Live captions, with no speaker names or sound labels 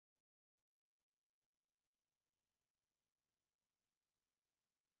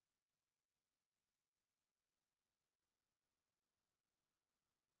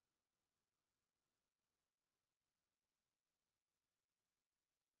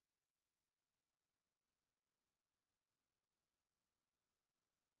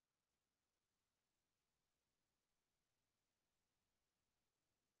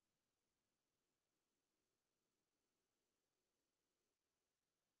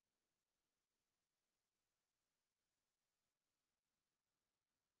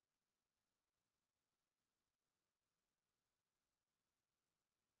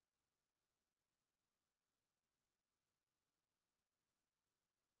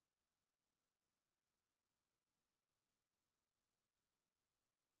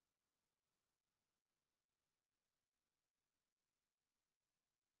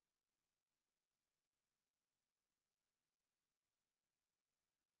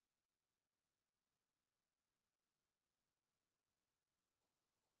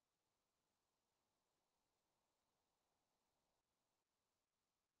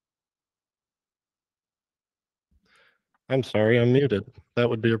I'm sorry, I'm muted. That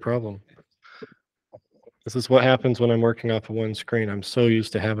would be a problem. This is what happens when I'm working off of one screen. I'm so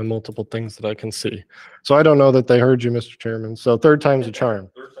used to having multiple things that I can see. So I don't know that they heard you, Mr. Chairman. So third time's a charm.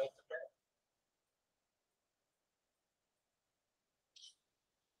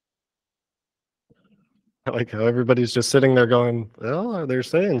 I like how everybody's just sitting there going, well, they're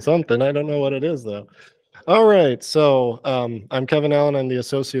saying something. I don't know what it is, though. All right, so I'm Kevin Allen. I'm the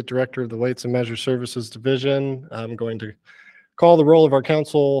Associate Director of the Weights and Measure Services Division. I'm going to call the roll of our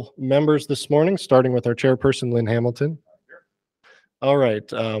council members this morning, starting with our chairperson, Lynn Hamilton. All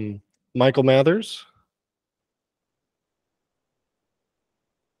right, Michael Mathers.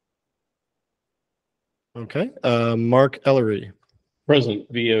 Okay, Mark Ellery. Present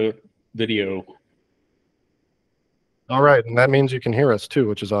via video. All right, and that means you can hear us too,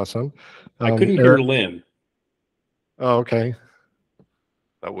 which is awesome. I couldn't hear Lynn. Oh, okay.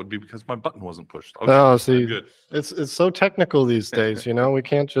 That would be because my button wasn't pushed. Okay, Oh, see, good. It's so technical these days, you know, we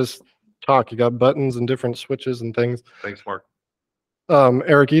can't just talk. You got buttons and different switches and things. Thanks, Mark.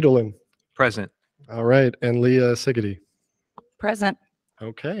 Eric Edelin. Present. All right, and Leah Siggety. Present.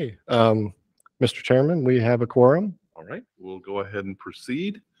 Okay, Mr. Chairman, we have a quorum. All right, we'll go ahead and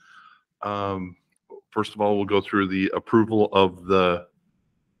proceed. First of all, we'll go through the approval of the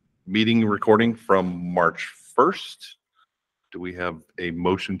meeting recording from March 1st. Do we have a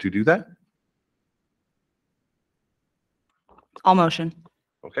motion to do that? I'll motion.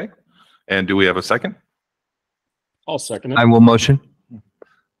 Okay. And do we have a second? I'll second it. I will motion.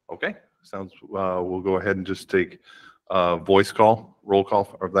 Okay, sounds, we'll go ahead and just take voice call, roll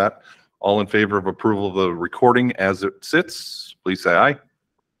call of that. All in favor of approval of the recording as it sits, please say aye.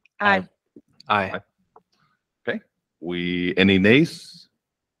 Aye. Aye. Okay, any nays?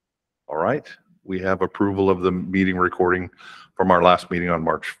 All right, we have approval of the meeting recording from our last meeting on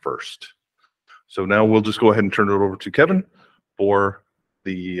March 1st. So now we'll just go ahead and turn it over to Kevin for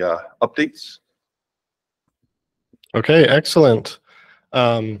the updates. Okay, excellent.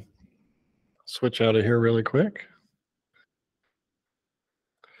 Switch out of here really quick.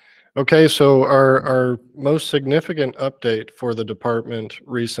 Okay, so our most significant update for the department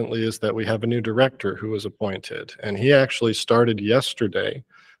recently is that we have a new director who was appointed, and he actually started yesterday.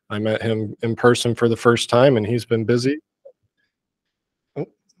 I met him in person for the first time, and he's been busy. Oh,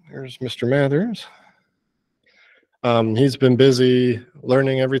 there's Mr. Mathers. He's been busy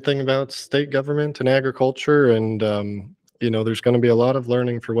learning everything about state government and agriculture, and you know, there's going to be a lot of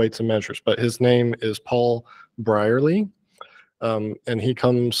learning for weights and measures, but his name is Paul Brierly. And he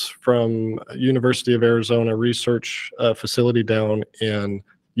comes from University of Arizona research facility down in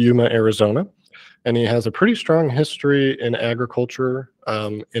Yuma, Arizona. And he has a pretty strong history in agriculture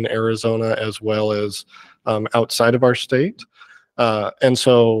in Arizona as well as outside of our state. And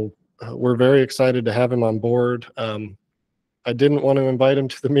so we're very excited to have him on board. I didn't want to invite him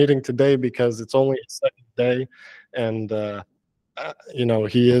to the meeting today because it's only his second day. And you know,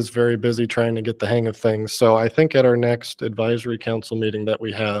 he is very busy trying to get the hang of things. So I think at our next advisory council meeting that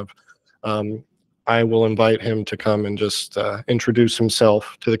we have, I will invite him to come and just introduce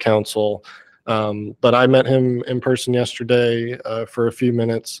himself to the council. But I met him in person yesterday for a few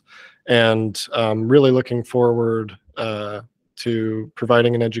minutes, and really looking forward to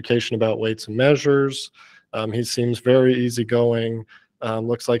providing an education about weights and measures. He seems very easygoing.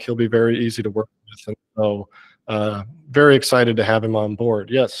 Looks like he'll be very easy to work with. And so very excited to have him on board.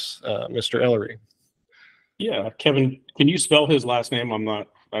 Yes, Mr. Ellery. Yeah, Kevin, can you spell his last name?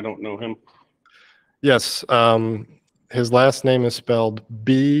 I don't know him. Yes, his last name is spelled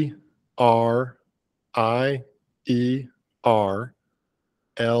B-R-I-E-R-L-E-Y.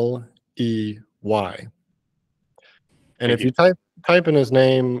 And if you type in his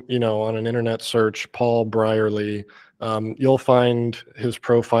name, you know, on an internet search, Paul Brierly, you'll find his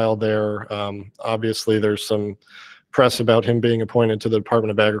profile there. Obviously, there's some press about him being appointed to the Department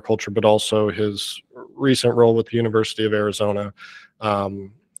of Agriculture, but also his recent role with the University of Arizona.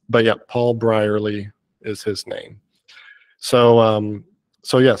 But yeah, Paul Brierly is his name. So,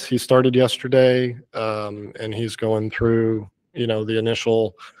 so yes, he started yesterday, and he's going through, you know, the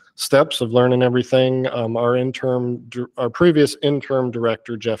initial steps of learning everything. Our previous interim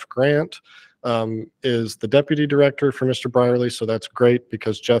director, Jeff Grant, is the deputy director for Mr. Brierly. So that's great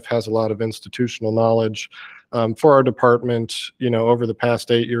because Jeff has a lot of institutional knowledge for our department. You know, over the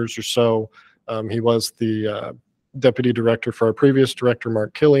past 8 years or so, he was the deputy director for our previous director,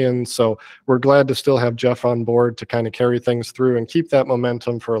 Mark Killian. So we're glad to still have Jeff on board to kind of carry things through and keep that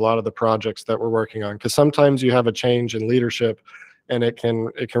momentum for a lot of the projects that we're working on. Because sometimes you have a change in leadership and it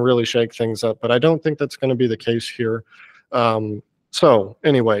can really shake things up. But I don't think that's going to be the case here. So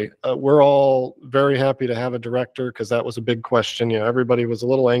anyway, we're all very happy to have a director because that was a big question. You know, everybody was a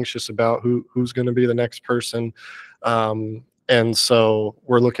little anxious about who's going to be the next person. And so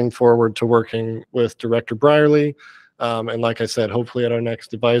we're looking forward to working with Director Brierly. And like I said, hopefully at our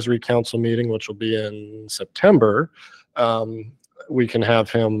next advisory council meeting, which will be in September, we can have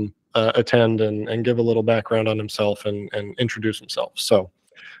him attend and give a little background on himself and introduce himself. So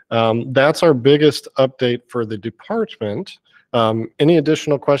that's our biggest update for the department. Any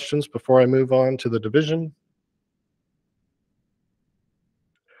additional questions before I move on to the division?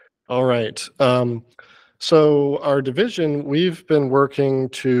 All right. So our division, we've been working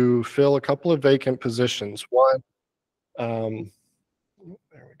to fill a couple of vacant positions. One, there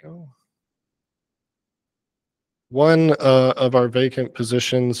we go. One of our vacant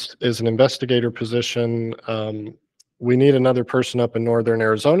positions is an investigator position. We need another person up in northern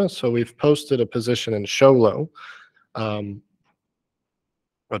Arizona, so we've posted a position in Show Low.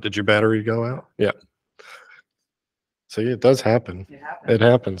 Oh, did your battery go out? Yeah. See, it does happen. It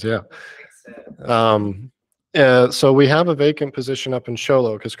happens, yeah. So we have a vacant position up in Show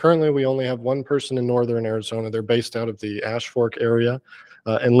Low because currently we only have one person in northern Arizona. They're based out of the Ash Fork area.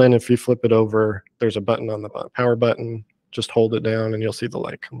 And Lynn, if you flip it over, there's a button on the power button. Just hold it down and you'll see the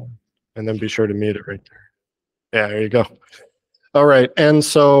light come on. And then be sure to mute it right there. Yeah, there you go. All right, and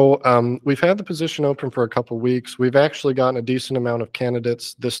so we've had the position open for a couple weeks. We've actually gotten a decent amount of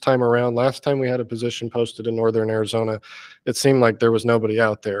candidates this time around. Last time we had a position posted in northern Arizona, it seemed like there was nobody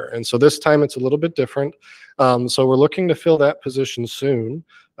out there. And so this time it's a little bit different. So we're looking to fill that position soon.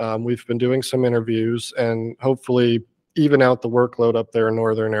 We've been doing some interviews and hopefully even out the workload up there in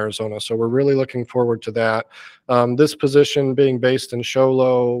northern Arizona. So we're really looking forward to that. This position being based in Show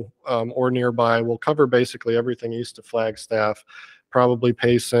Low or nearby will cover basically everything east of Flagstaff, probably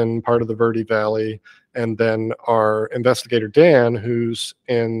Payson, part of the Verde Valley, and then our investigator Dan, who's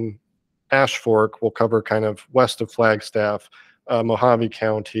in Ash Fork, will cover kind of west of Flagstaff, Mojave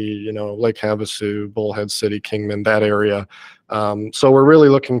County, you know, Lake Havasu, Bullhead City, Kingman, that area. So we're really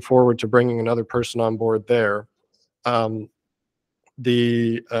looking forward to bringing another person on board there.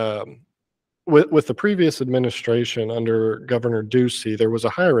 With the previous administration under Governor Ducey, there was a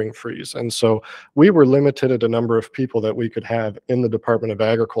hiring freeze. And so we were limited at a number of people that we could have in the Department of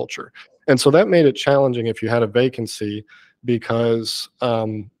Agriculture. And so that made it challenging if you had a vacancy because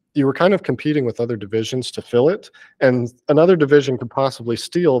you were kind of competing with other divisions to fill it. And another division could possibly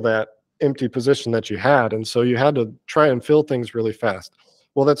steal that empty position that you had. And so you had to try and fill things really fast.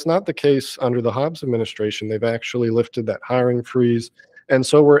 Well, that's not the case under the Hobbs administration. They've actually lifted that hiring freeze. And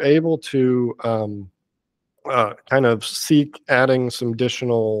so we're able to kind of seek adding some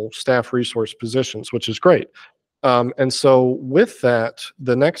additional staff resource positions, which is great. And so with that,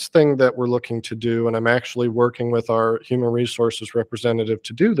 the next thing that we're looking to do, and I'm actually working with our human resources representative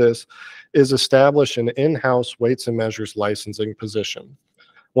to do this, is establish an in-house weights and measures licensing position.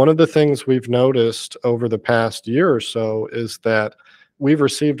 One of the things we've noticed over the past year or so is that we've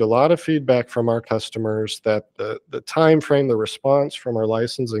received a lot of feedback from our customers that the time frame, the response from our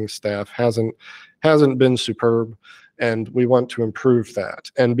licensing staff hasn't been superb, and we want to improve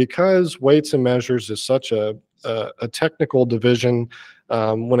that. And because weights and measures is such a technical division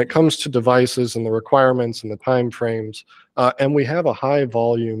when it comes to devices and the requirements and the time frames, and we have a high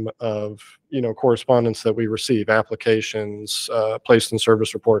volume of correspondence that we receive, applications, placed in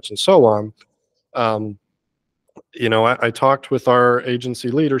service reports, and so on. I talked with our agency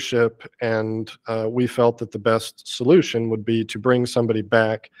leadership, and we felt that the best solution would be to bring somebody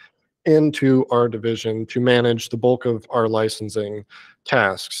back into our division to manage the bulk of our licensing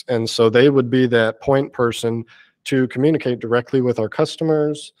tasks. And so they would be that point person to communicate directly with our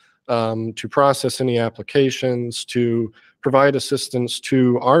customers, to process any applications, to provide assistance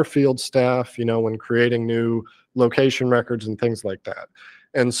to our field staff, when creating new location records and things like that.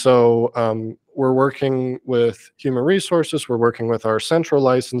 And so we're working with human resources, we're working with our central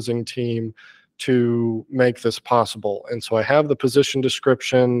licensing team to make this possible. And so I have the position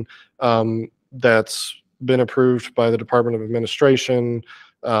description that's been approved by the Department of Administration.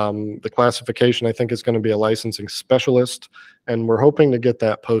 The classification, I think, is going to be a licensing specialist, and we're hoping to get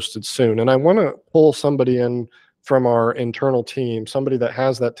that posted soon. And I want to pull somebody in from our internal team, somebody that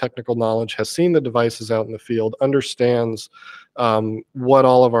has that technical knowledge, has seen the devices out in the field, understands what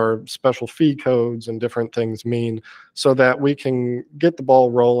all of our special fee codes and different things mean, so that we can get the ball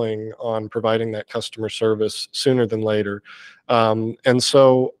rolling on providing that customer service sooner than later. And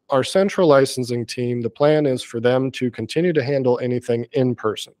so our central licensing team, the plan is for them to continue to handle anything in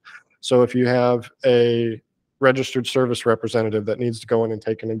person. So if you have a registered service representative that needs to go in and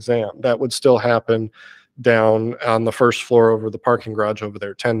take an exam, that would still happen down on the first floor over the parking garage over there,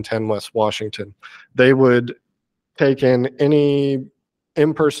 1010 West Washington. They would take in any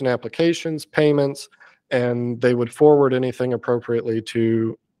in-person applications, payments, and they would forward anything appropriately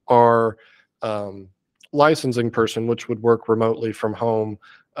to our licensing person, which would work remotely from home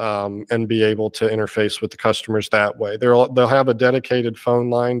and be able to interface with the customers that way. They'll have a dedicated phone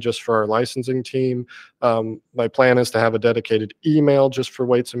line just for our licensing team. My plan is to have a dedicated email just for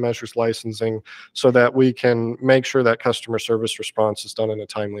weights and measures licensing so that we can make sure that customer service response is done in a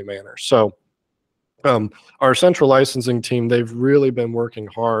timely manner. So our central licensing team, they've really been working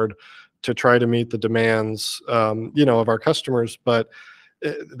hard to try to meet the demands, of our customers, but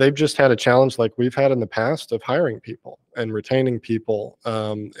they've just had a challenge like we've had in the past of hiring people and retaining people.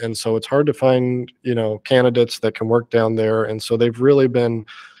 And so it's hard to find, candidates that can work down there. And so they've really been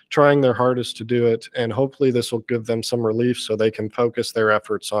trying their hardest to do it. And hopefully this will give them some relief so they can focus their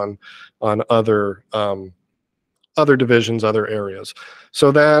efforts on other divisions, other areas.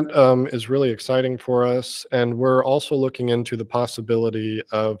 So that is really exciting for us. And we're also looking into the possibility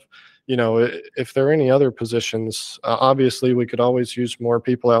of, if there are any other positions, obviously we could always use more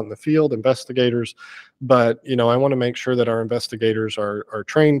people out in the field, investigators, but, I want to make sure that our investigators are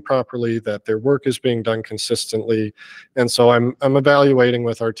trained properly, that their work is being done consistently. And so I'm evaluating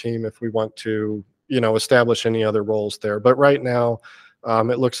with our team if we want to, establish any other roles there. But right now,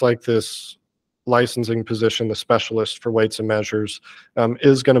 it looks like this licensing position, the specialist for weights and measures,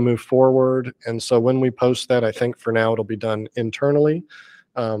 is going to move forward. And so when we post that, I think for now it'll be done internally.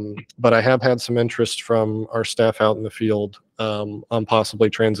 But I have had some interest from our staff out in the field on possibly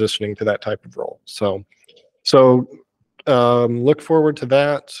transitioning to that type of role. So look forward to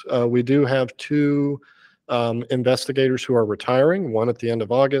that. We do have two investigators who are retiring, one at the end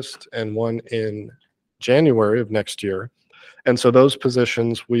of August and one in January of next year. And so those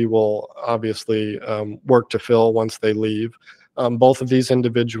positions we will obviously work to fill once they leave. Both of these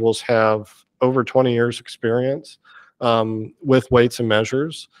individuals have over 20 years experience with weights and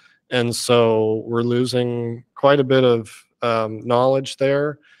measures. And so we're losing quite a bit of knowledge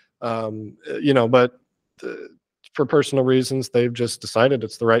there, but for personal reasons, they've just decided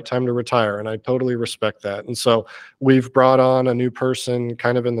it's the right time to retire. And I totally respect that. And so we've brought on a new person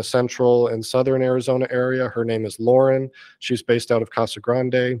kind of in the central and southern Arizona area. Her name is Lauren. She's based out of Casa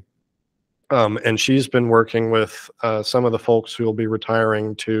Grande. And she's been working with some of the folks who will be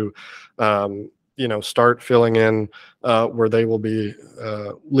retiring to, start filling in where they will be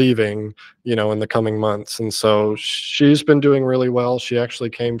leaving, in the coming months. And so she's been doing really well. She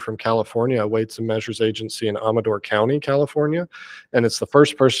actually came from California, a weights and measures agency in Amador County, California. And it's the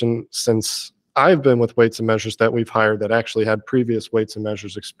first person since I've been with weights and measures that we've hired that actually had previous weights and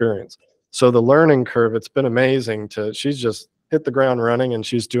measures experience. So the learning curve, it's been amazing she's just hit the ground running and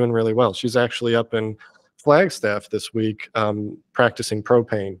she's doing really well. She's actually up in Flagstaff this week practicing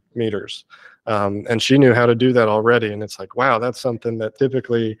propane meters. And she knew how to do that already. And it's like, wow, that's something that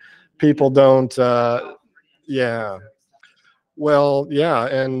typically people don't, yeah. Well, yeah.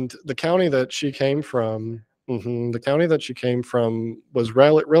 And the county that she came from, was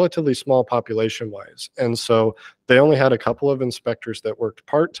relatively small population wise. And so they only had a couple of inspectors that worked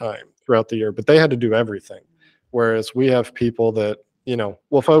part-time throughout the year, but they had to do everything. Whereas we have people that,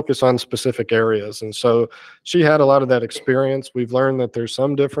 will focus on specific areas. And so she had a lot of that experience. We've learned that there's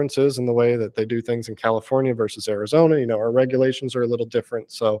some differences in the way that they do things in California versus Arizona. Our regulations are a little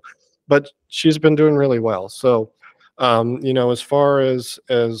different. So, but she's been doing really well. So, as far as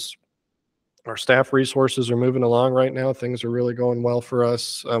our staff resources are moving along right now, things are really going well for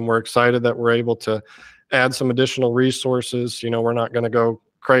us. We're excited that we're able to add some additional resources. We're not going to go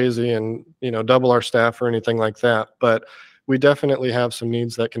crazy and, double our staff or anything like that. But we definitely have some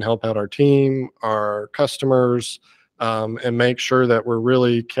needs that can help out our team, our customers, and make sure that we're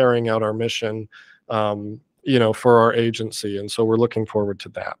really carrying out our mission, for our agency. And so we're looking forward to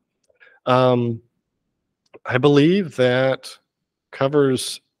that. I believe that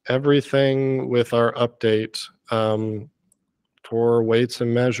covers everything with our update for weights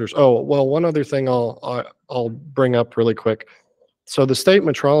and measures. Oh, well, one other thing I'll bring up really quick. So the state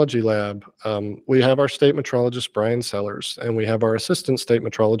metrology lab, we have our state metrologist, Brian Sellers, and we have our assistant state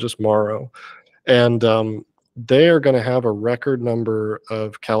metrologist, Morrow. And they are going to have a record number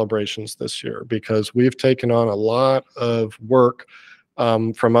of calibrations this year because we've taken on a lot of work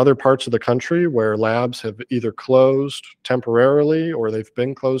from other parts of the country where labs have either closed temporarily or they've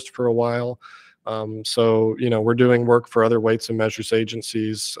been closed for a while. So, we're doing work for other weights and measures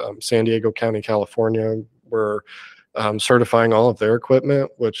agencies, San Diego County, California. We're certifying all of their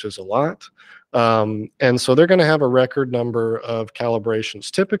equipment, which is a lot. And so they're going to have a record number of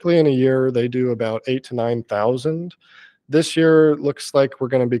calibrations. Typically in a year, they do about 8 to 9,000. This year looks like we're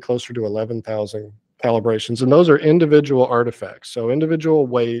going to be closer to 11,000 calibrations, and those are individual artifacts. So individual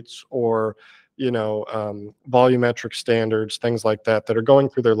weights or, volumetric standards, things like that, that are going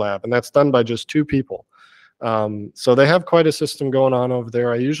through their lab, and that's done by just 2 people. So they have quite a system going on over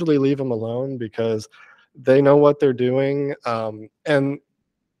there. I usually leave them alone because they know what they're doing. And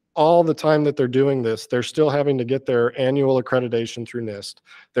all the time that they're doing this, they're still having to get their annual accreditation through NIST.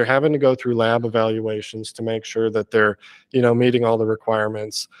 They're having to go through lab evaluations to make sure that they're, meeting all the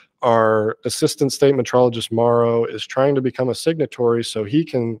requirements. Our assistant state metrologist, Morrow, is trying to become a signatory so he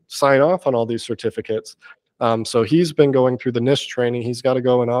can sign off on all these certificates. So he's been going through the NIST training. He's got to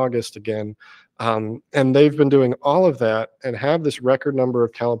go in August again. And they've been doing all of that and have this record number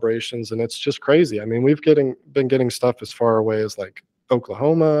of calibrations, and it's just crazy. I mean, we've been getting stuff as far away as like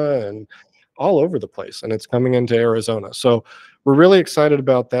Oklahoma and all over the place, and it's coming into Arizona. So we're really excited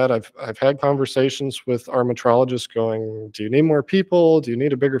about that. I've had conversations with our metrologist going, do you need more people? Do you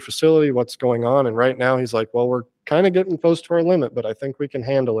need a bigger facility? What's going on? And right now he's like, well, we're kind of getting close to our limit, but I think we can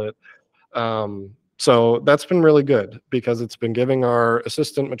handle it. So that's been really good because it's been giving our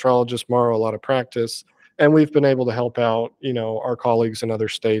assistant metrologist, Morrow, a lot of practice, and we've been able to help out, our colleagues in other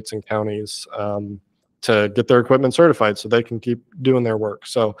states and counties, to get their equipment certified so they can keep doing their work.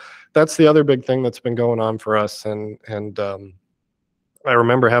 So that's the other big thing that's been going on for us. And I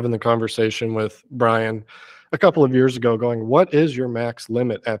remember having the conversation with Brian a couple of years ago going, what is your max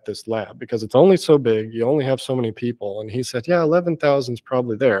limit at this lab? Because it's only so big, you only have so many people. And he said, yeah, 11,000 is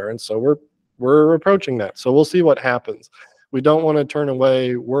probably there. And so we're approaching that. So we'll see what happens. We don't want to turn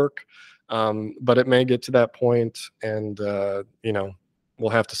away work, but it may get to that point, and, we'll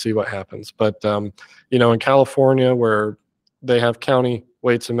have to see what happens. But, in California, where they have county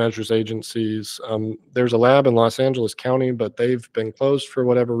weights and measures agencies, there's a lab in Los Angeles County, but they've been closed for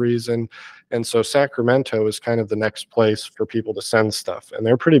whatever reason. And so Sacramento is kind of the next place for people to send stuff. And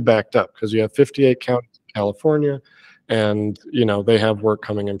they're pretty backed up because you have 58 counties in California, and, they have work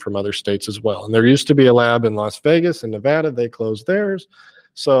coming in from other states as well. And there used to be a lab in Las Vegas and Nevada. They closed theirs.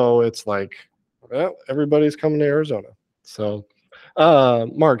 So it's like, well, everybody's coming to Arizona. So,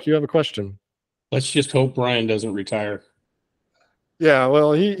 Mark, you have a question? Let's just hope Brian doesn't retire. Yeah,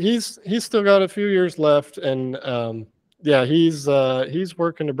 well, he's still got a few years left, and yeah, he's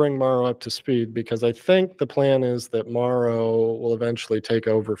working to bring Morrow up to speed, because I think the plan is that Morrow will eventually take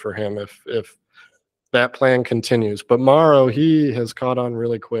over for him if that plan continues. But Morrow, he has caught on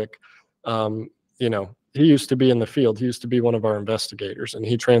really quick. He used to be in the field. He used to be one of our investigators, and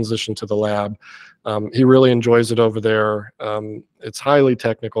he transitioned to the lab. He really enjoys it over there. It's highly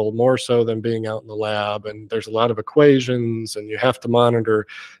technical, more so than being out in the lab. And there's a lot of equations, and you have to monitor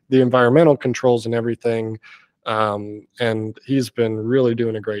the environmental controls and everything. And he's been really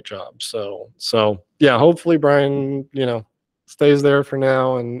doing a great job. So yeah, hopefully Brian, stays there for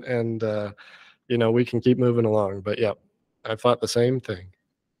now, and we can keep moving along. But yeah, I thought the same thing.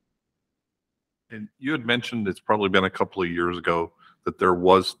 And you had mentioned, it's probably been a couple of years ago, that there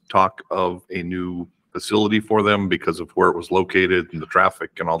was talk of a new facility for them because of where it was located and the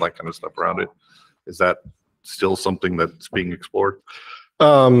traffic and all that kind of stuff around it. Is that still something that's being explored?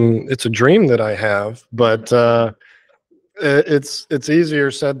 It's a dream that I have, but it's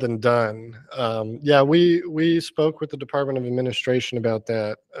easier said than done. Yeah, we spoke with the Department of Administration about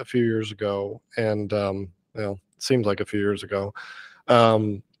that a few years ago, and it seems like a few years ago,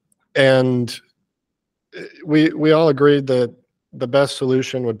 and we all agreed that the best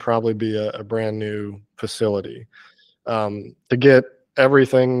solution would probably be a brand new facility, to get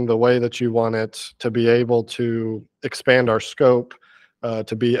everything the way that you want it, to be able to expand our scope,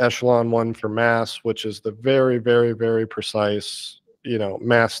 to be echelon 1 for mass, which is the very, very, very precise,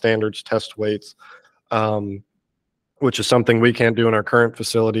 mass standards test weights, which is something we can't do in our current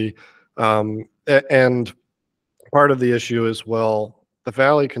facility. And part of the issue is, well, the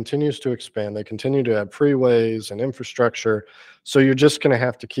valley continues to expand. They continue to add freeways and infrastructure. So you're just going to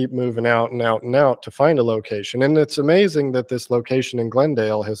have to keep moving out and out and out to find a location. And it's amazing that this location in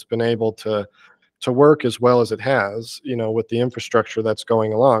Glendale has been able to work as well as it has, with the infrastructure that's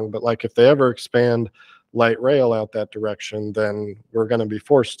going along. But like, if they ever expand light rail out that direction, then we're going to be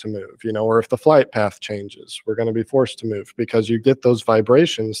forced to move, or if the flight path changes, we're going to be forced to move, because you get those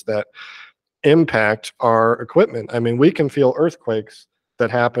vibrations that impact our equipment. I mean, we can feel earthquakes that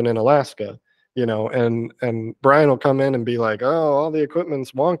happen in Alaska, and Brian will come in and be like, oh, all the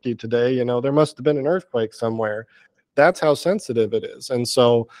equipment's wonky today. There must have been an earthquake somewhere. That's how sensitive it is. And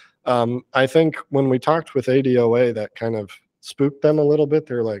so I think when we talked with ADOA, that kind of spooked them a little bit.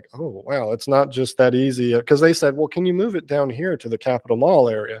 They're like, oh, wow, it's not just that easy. Because they said, well, can you move it down here to the Capitol Mall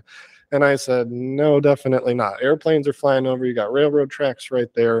area? And I said, no, definitely not. Airplanes are flying over. You got railroad tracks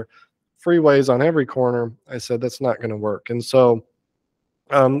right there, freeways on every corner. I said, that's not going to work. And so,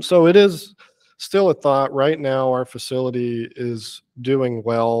 so it is still a thought. Right now, our facility is doing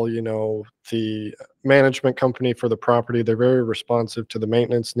well. You know, the management company for the property, they're very responsive to the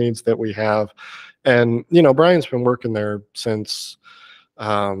maintenance needs that we have. And, you know, Brian's been working there since,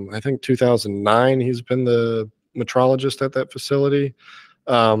 I think 2009. He's been the metrologist at that facility.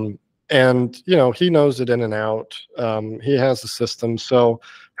 And, you know, he knows it in and out. He has the system. So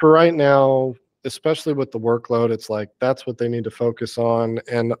for right now, especially with the workload, it's like that's what they need to focus on.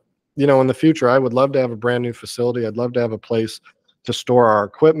 And, you know, in the future, I would love to have a brand new facility. I'd love to have a place to store our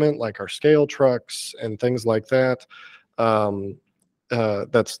equipment, like our scale trucks and things like that.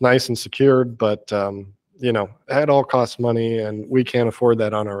 That's nice and secured, but, you know, it all costs money and we can't afford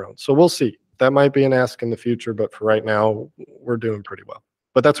that on our own. So we'll see. That might be an ask in the future, but for right now, we're doing pretty well.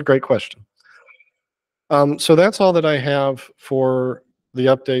 But that's a great question. So that's all that I have for the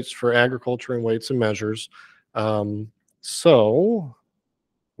updates for agriculture and weights and measures. So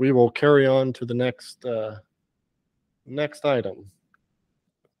we will carry on to the next item,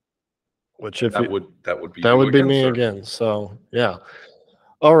 which if That you- would be that you would be again, me sir. again. So yeah.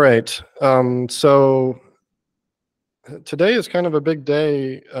 All right. So today is kind of a big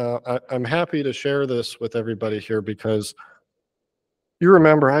day. I'm happy to share this with everybody here because you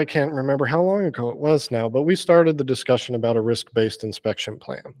remember, I can't remember how long ago it was now, but we started the discussion about a risk-based inspection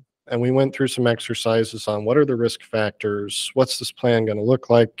plan. And we went through some exercises on what are the risk factors? What's this plan going to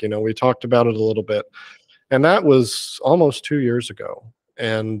look like? You know, we talked about it a little bit. And that was almost 2 years ago.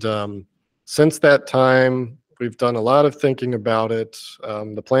 And since that time, we've done a lot of thinking about it.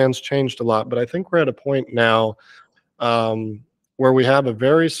 The plan's changed a lot, but I think we're at a point now where we have a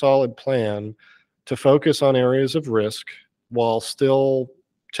very solid plan to focus on areas of risk while still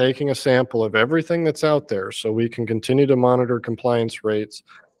taking a sample of everything that's out there so we can continue to monitor compliance rates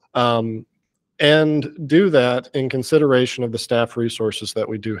and do that in consideration of the staff resources that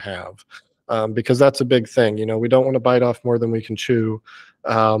we do have. Because that's a big thing. You know, we don't want to bite off more than we can chew.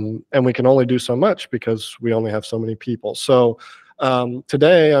 And we can only do so much because we only have so many people. So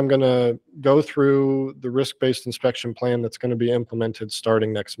today I'm going to go through the risk-based inspection plan that's going to be implemented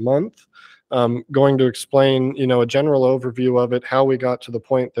starting next month. Going to explain, you know, a general overview of it, how we got to the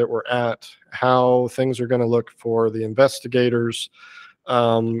point that we're at, how things are going to look for the investigators.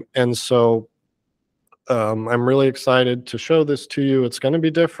 And so I'm really excited to show this to you. It's going to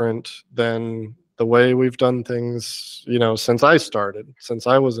be different than the way we've done things, you know, since I started, since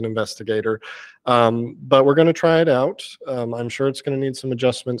I was an investigator. But we're going to try it out. I'm sure it's going to need some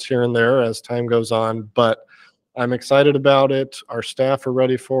adjustments here and there as time goes on, but I'm excited about it. Our staff are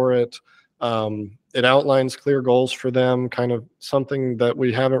ready for it. It outlines clear goals for them, kind of something that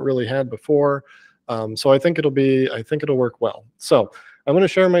we haven't really had before. So I think it'll work well. So I'm going to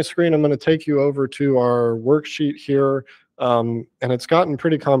share my screen. I'm going to take you over to our worksheet here. And it's gotten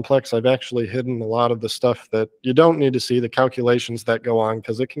pretty complex. I've actually hidden a lot of the stuff that you don't need to see, the calculations that go on,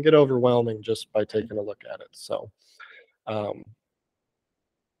 because it can get overwhelming just by taking a look at it. So I'm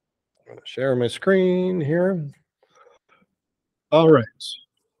going to share my screen here. All right.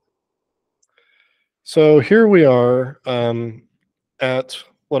 So here we are at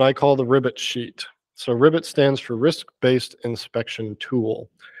what I call the ribbit sheet. So ribbit stands for risk-based inspection tool.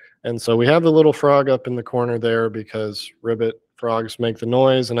 And so we have the little frog up in the corner there because ribbit frogs make the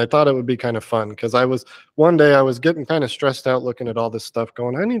noise. And I thought it would be kind of fun because one day I was getting kind of stressed out looking at all this stuff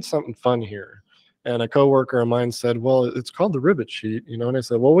going, I need something fun here. And a coworker of mine said, well, it's called the ribbit sheet, you know, and I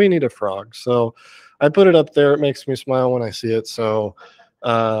said, well, we need a frog. So I put it up there. It makes me smile when I see it. So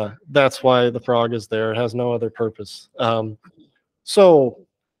that's why the frog is there. It has no other purpose. So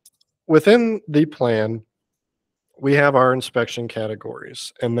within the plan, we have our inspection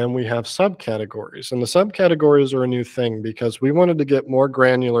categories, and then we have subcategories. And the subcategories are a new thing because we wanted to get more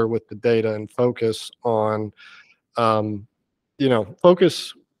granular with the data and focus on,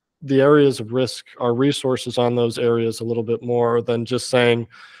 focus the areas of risk, our resources on those areas a little bit more than just saying,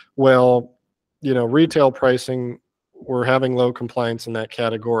 well, you know, retail pricing, we're having low compliance in that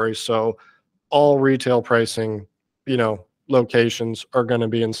category. So all retail pricing, you know, locations are going to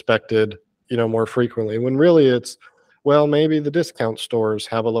be inspected, you know, more frequently, when really it's, well, maybe the discount stores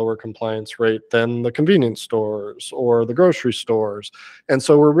have a lower compliance rate than the convenience stores or the grocery stores. And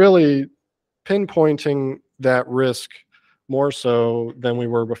so we're really pinpointing that risk more so than we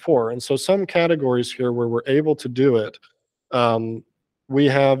were before. And so some categories here where we're able to do it, we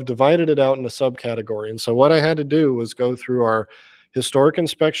have divided it out into subcategory. And so what I had to do was go through our historic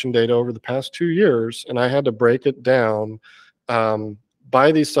inspection data over the past 2 years, and I had to break it down by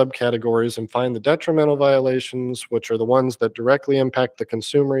these subcategories and find the detrimental violations, which are the ones that directly impact the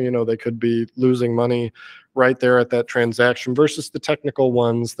consumer. You know, they could be losing money right there at that transaction, versus the technical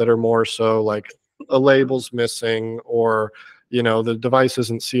ones that are more so like a label's missing, or, you know, the device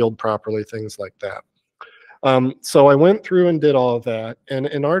isn't sealed properly, things like that. So I went through and did all of that. And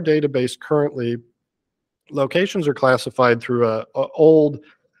in our database currently, locations are classified through a old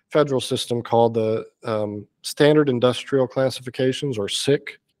federal system called the Standard Industrial Classifications, or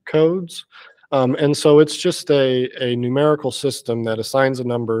SIC codes. And so it's just a numerical system that assigns a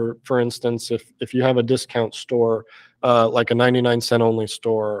number. For instance, if you have a discount store, like a 99-cent only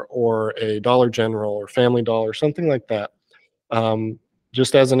store, or a Dollar General or Family Dollar, something like that,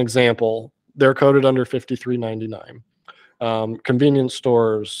 just as an example, they're coded under 5399. Convenience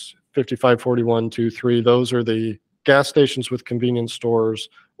stores, 554123, those are the gas stations with convenience stores,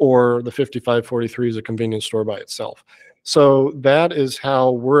 or the 5543 is a convenience store by itself. So that is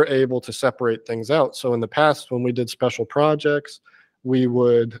how we're able to separate things out. So in the past, when we did special projects, we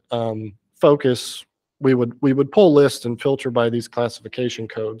would focus, we would pull lists and filter by these classification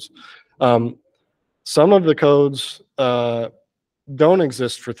codes. Some of the codes don't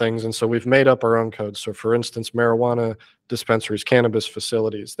exist for things, and so we've made up our own codes. So for instance, marijuana dispensaries, cannabis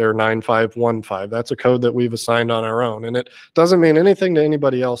facilities, they're 9515. That's a code that we've assigned on our own, and it doesn't mean anything to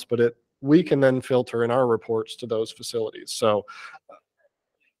anybody else, but we can then filter in our reports to those facilities. So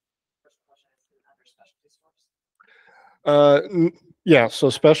yeah, so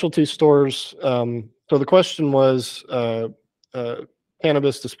specialty stores, so the question was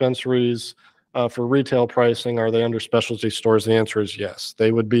cannabis dispensaries, for retail pricing, are they under specialty stores? The answer is yes.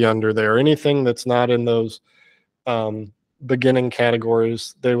 They would be under there. Anything that's not in those beginning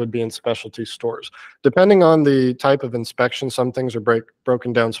categories, they would be in specialty stores. Depending on the type of inspection, some things are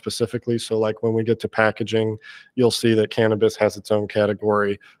broken down specifically. So like when we get to packaging, you'll see that cannabis has its own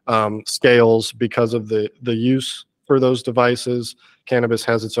category. Scales, because of the use for those devices, cannabis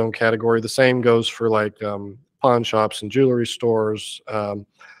has its own category. The same goes for like pawn shops and jewelry stores,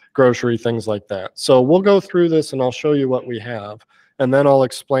 grocery, things like that. So we'll go through this and I'll show you what we have, and then I'll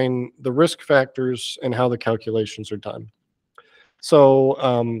explain the risk factors and how the calculations are done.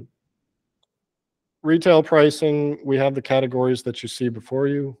 So retail pricing, we have the categories that you see before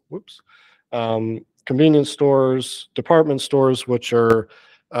you. Whoops. Convenience stores, department stores, which are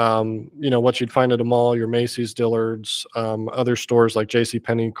you know, what you'd find at a mall, your Macy's, Dillard's, other stores like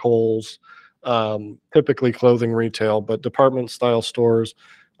JCPenney, Kohl's, typically clothing retail, but department style stores.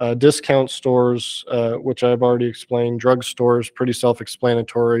 Discount stores, which I've already explained, drug stores, pretty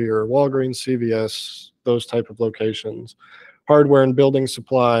self-explanatory, or Walgreens, CVS, those type of locations. Hardware and building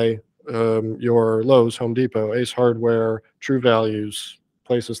supply, your Lowe's, Home Depot, Ace Hardware, True Values,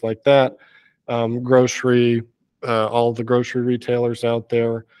 places like that. Grocery, all the grocery retailers out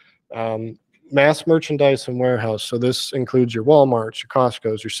there. Mass merchandise and warehouse, so this includes your Walmarts, your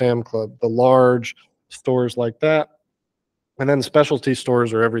Costco's, your Sam Club, the large stores like that. And then specialty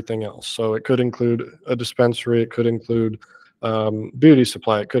stores are everything else. So it could include a dispensary, it could include beauty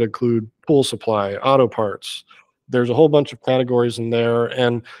supply, it could include pool supply, auto parts. There's a whole bunch of categories in there.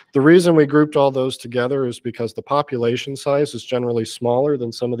 And the reason we grouped all those together is because the population size is generally smaller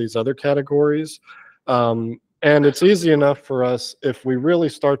than some of these other categories. And it's easy enough for us, if we really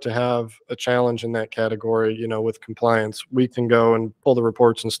start to have a challenge in that category, you know, with compliance, we can go and pull the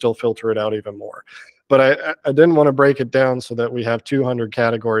reports and still filter it out even more. But I didn't want to break it down so that we have 200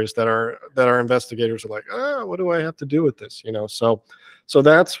 categories that our investigators are like, what do I have to do with this? You know, so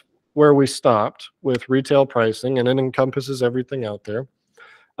that's where we stopped with retail pricing, and it encompasses everything out there.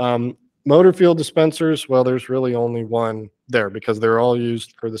 Motor fuel dispensers, well, there's really only one there because they're all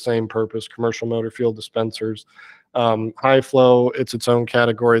used for the same purpose, commercial motor fuel dispensers. High flow, it's its own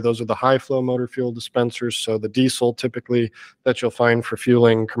category. Those are the high flow motor fuel dispensers. So the diesel typically that you'll find for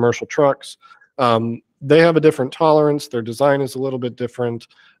fueling commercial trucks. They have a different tolerance. Their design is a little bit different.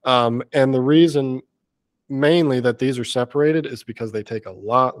 And the reason mainly that these are separated is because they take a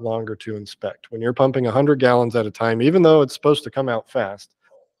lot longer to inspect. When you're pumping 100 gallons at a time, even though it's supposed to come out fast,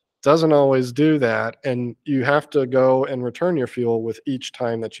 doesn't always do that, and you have to go and return your fuel with each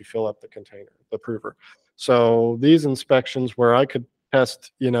time that you fill up the container, the prover. So these inspections where I could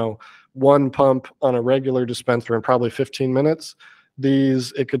test, you know, one pump on a regular dispenser in probably 15 minutes,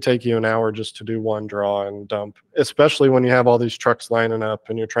 these, it could take you an hour just to do one draw and dump, especially when you have all these trucks lining up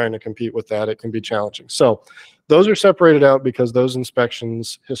and you're trying to compete with that. It can be challenging. So those are separated out because those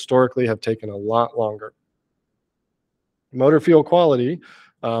inspections historically have taken a lot longer. Motor fuel quality,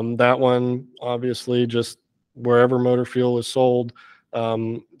 that one obviously just wherever motor fuel is sold,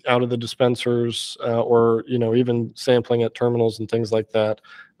 out of the dispensers, or even sampling at terminals and things like that.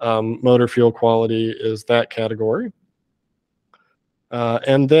 Motor fuel quality is that category.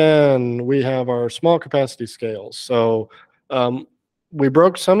 And then we have our small capacity scales. So we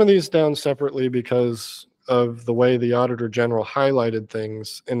broke some of these down separately because of the way the Auditor General highlighted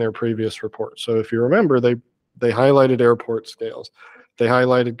things in their previous report. So if you remember, they highlighted airport scales, they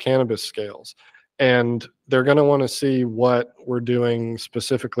highlighted cannabis scales, and they're going to want to see what we're doing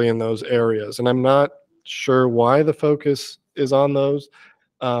specifically in those areas. And I'm not sure why the focus is on those,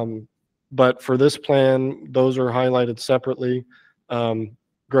 but for this plan, those are highlighted separately.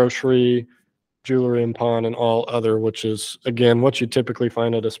 Grocery, jewelry and pawn, and all other, which is, again, what you typically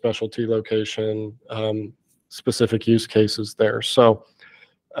find at a specialty location, specific use cases there. So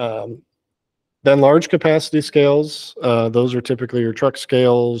then large capacity scales, those are typically your truck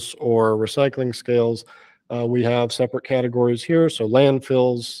scales or recycling scales. We have separate categories here. So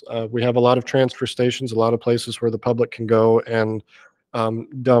landfills, we have a lot of transfer stations, a lot of places where the public can go and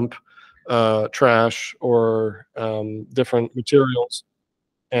dump trash or different materials.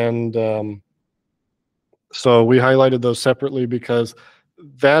 And so we highlighted those separately because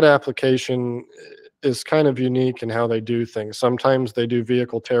that application is kind of unique in how they do things. Sometimes they do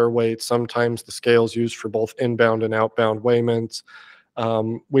vehicle tare weights. Sometimes the scale's used for both inbound and outbound weighments.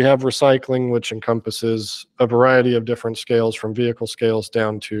 We have recycling, which encompasses a variety of different scales, from vehicle scales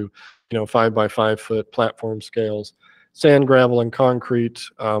down to 5 by 5 foot platform scales. Sand, gravel, and concrete.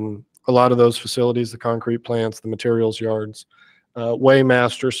 A lot of those facilities, the concrete plants, the materials yards.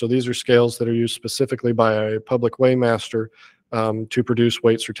 Weighmaster, so these are scales that are used specifically by a public weighmaster to produce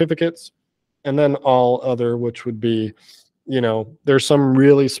weight certificates. And then all other, which would be, there's some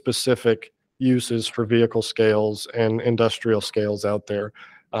really specific uses for vehicle scales and industrial scales out there,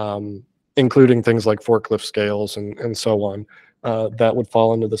 including things like forklift scales and so on, that would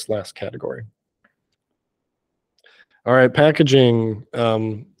fall into this last category. All right, packaging,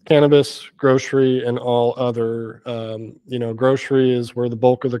 cannabis, grocery, and all other. Grocery is where the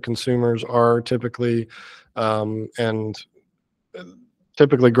bulk of the consumers are typically, and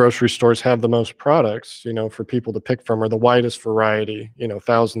typically grocery stores have the most products, for people to pick from, or the widest variety,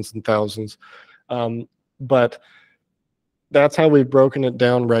 thousands and thousands. But that's how we've broken it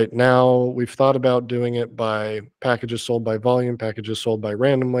down right now. We've thought about doing it by packages sold by volume, packages sold by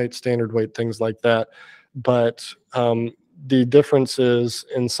random weight, standard weight, things like that. But the difference is,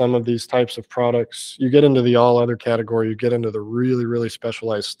 in some of these types of products, you get into the all other category, you get into the really, really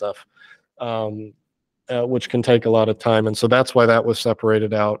specialized stuff, which can take a lot of time. And so that's why that was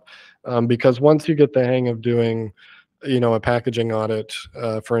separated out, because once you get the hang of doing, a packaging audit,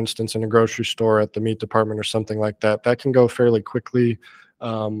 for instance, in a grocery store at the meat department or something like that, that can go fairly quickly,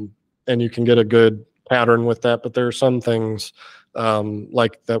 and you can get a good pattern with that. But there are some things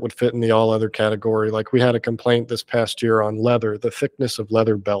like that would fit in the all other category. Like we had a complaint this past year on leather, the thickness of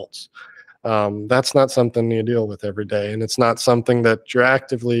leather belts. That's not something you deal with every day, and it's not something that you're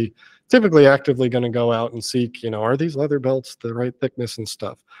typically actively going to go out and seek, are these leather belts the right thickness and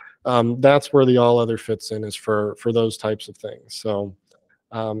stuff. That's where the all other fits in, is for those types of things. So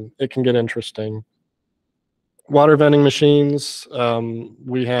it can get interesting. Water vending machines,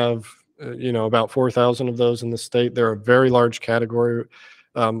 we have about 4,000 of those in the state. They're a very large category,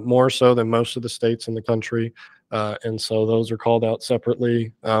 more so than most of the states in the country. And so those are called out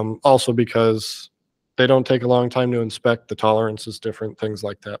separately, also because they don't take a long time to inspect. The tolerance is different, things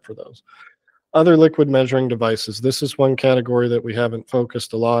like that for those. Other liquid measuring devices. This is one category that we haven't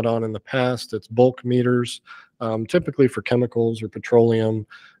focused a lot on in the past. It's bulk meters, typically for chemicals or petroleum,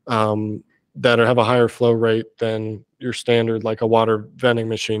 that have a higher flow rate than your standard, like a water vending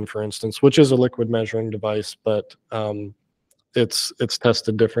machine, for instance, which is a liquid measuring device, but it's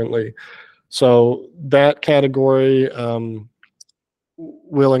tested differently. So that category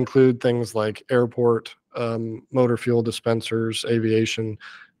will include things like airport, motor fuel dispensers, aviation.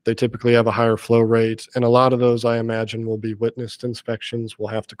 They typically have a higher flow rate, and a lot of those, I imagine, will be witnessed inspections. We'll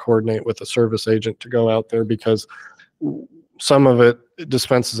have to coordinate with a service agent to go out there, because some of it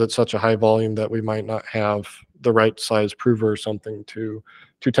dispenses at such a high volume that we might not have the right size prover or something to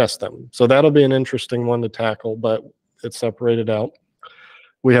test them. So that'll be an interesting one to tackle, but it's separated out.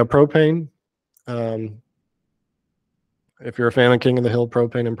 We have propane. If you're a fan of King of the Hill,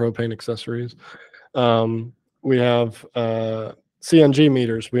 propane and propane accessories. We have CNG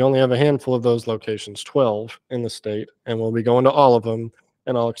meters. We only have a handful of those locations, 12 in the state, and we'll be going to all of them,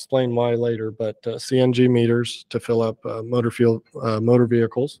 and I'll explain why later. But CNG meters to fill up motor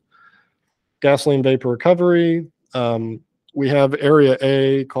vehicles. Gasoline vapor recovery. We have Area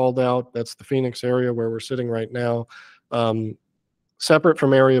A called out. That's the Phoenix area where we're sitting right now. Separate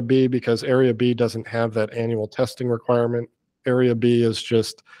from Area B because Area B doesn't have that annual testing requirement. Area B is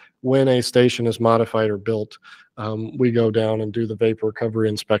just when a station is modified or built, we go down and do the vapor recovery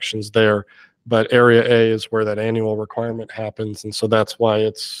inspections there. But Area A is where that annual requirement happens, and so that's why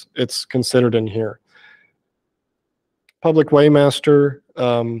it's considered in here. Public Waymaster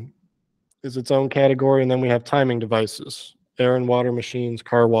is its own category, and then we have timing devices, air and water machines,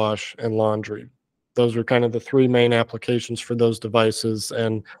 car wash, and laundry. Those are kind of the three main applications for those devices,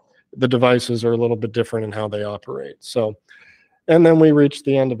 and the devices are a little bit different in how they operate. So, and then we reach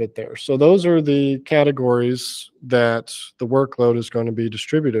the end of it there. So those are the categories that the workload is going to be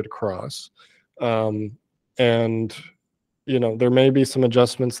distributed across. And, you know, there may be some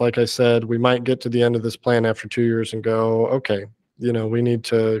adjustments. Like I said, we might get to the end of this plan after 2 years and go, okay, you know, we need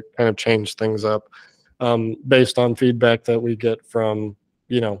to kind of change things up based on feedback that we get from,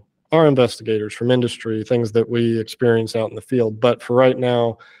 you know, our investigators, from industry, things that we experience out in the field. But for right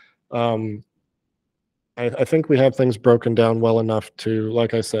now, I think we have things broken down well enough to,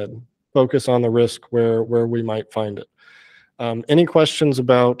 like I said, focus on the risk where we might find it. Any questions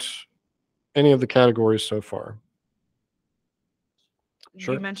about any of the categories so far?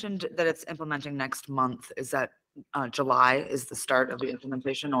 Sure. You mentioned that it's implementing next month. Is that July is the start of the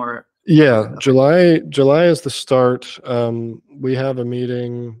implementation, or? Yeah, July is the start. We have a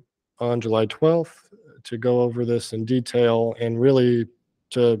meeting on July 12th to go over this in detail and really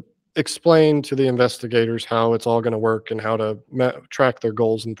to explain to the investigators how it's all going to work and how to track their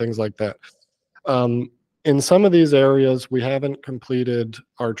goals and things like that. In some of these areas, we haven't completed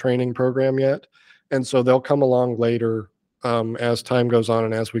our training program yet, and so they'll come along later as time goes on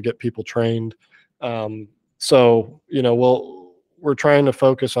and as we get people trained. So, you know, we're trying to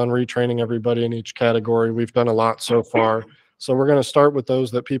focus on retraining everybody in each category. We've done a lot so far. So we're going to start with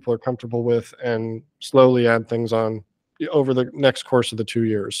those that people are comfortable with and slowly add things on over the next course of the 2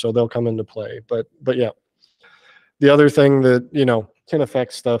 years. So they'll come into play. But yeah, the other thing that, you know, can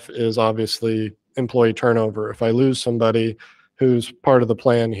affect stuff is obviously employee turnover. If I lose somebody who's part of the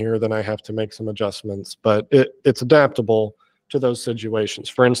plan here, then I have to make some adjustments, but it's adaptable to those situations.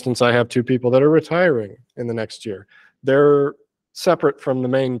 For instance, I have 2 people that are retiring in the next year. They're separate from the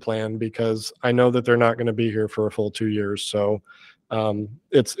main plan because I know that they're not going to be here for a full 2 years. So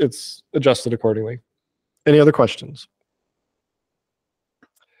it's adjusted accordingly. Any other questions?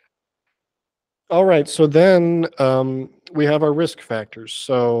 All right, so then we have our risk factors.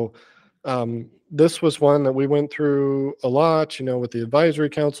 So this was one that we went through a lot, you know, with the advisory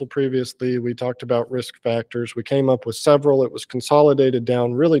council previously. We talked about risk factors. We came up with several. It was consolidated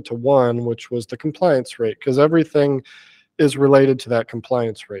down really to one, which was the compliance rate, because everything is related to that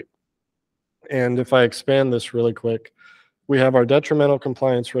compliance rate. And if I expand this really quick, we have our detrimental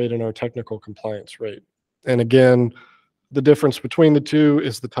compliance rate and our technical compliance rate. And again, the difference between the two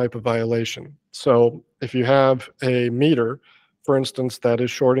is the type of violation. So if you have a meter, for instance, that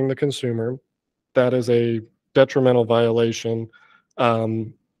is shorting the consumer, that is a detrimental violation,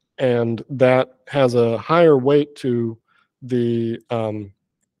 and that has a higher weight to the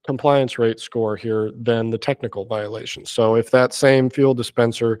compliance rate score here than the technical violation. So if that same fuel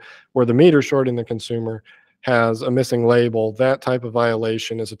dispenser where the meter shorting the consumer has a missing label, that type of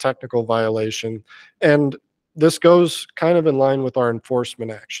violation is a technical violation. And this goes kind of in line with our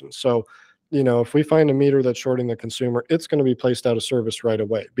enforcement action. So, you know, if we find a meter that's shorting the consumer, it's going to be placed out of service right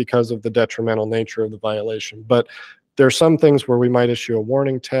away because of the detrimental nature of the violation. But there's some things where we might issue a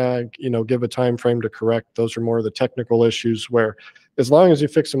warning tag, you know, give a time frame to correct. Those are more of the technical issues where as long as you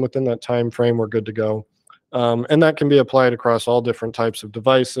fix them within that time frame, we're good to go. And that can be applied across all different types of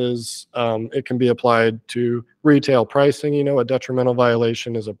devices. It can be applied to retail pricing. You know, a detrimental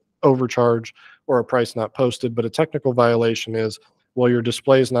violation is an overcharge or a price not posted, but a technical violation is, well, your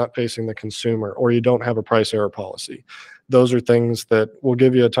display is not facing the consumer or you don't have a price error policy. Those are things that will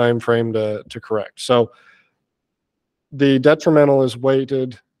give you a time frame to correct. So the detrimental is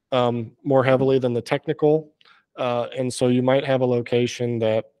weighted more heavily than the technical. And so you might have a location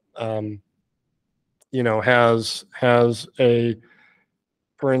that, you know, has a,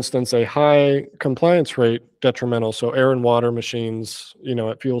 for instance, a high compliance rate detrimental. So air and water machines, you know,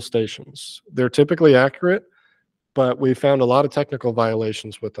 at fuel stations, they're typically accurate, but we found a lot of technical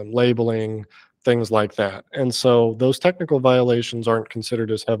violations with them, labeling, things like that. And so those technical violations aren't considered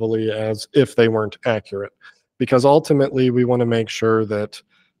as heavily as if they weren't accurate, because ultimately we want to make sure that,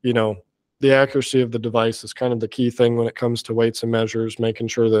 you know, the accuracy of the device is kind of the key thing when it comes to weights and measures, making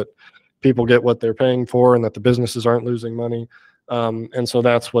sure that people get what they're paying for and that the businesses aren't losing money. And so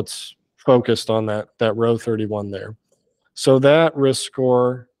that's what's focused on that row 31 there. So that risk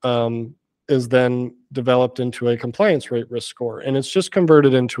score is then developed into a compliance rate risk score, and it's just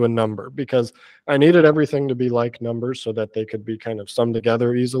converted into a number because I needed everything to be like numbers so that they could be kind of summed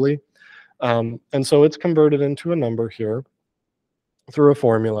together easily. And so it's converted into a number here through a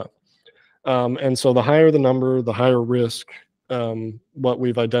formula. And so the higher the number, the higher risk, what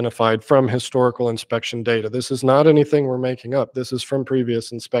we've identified from historical inspection data. This is not anything we're making up. This is from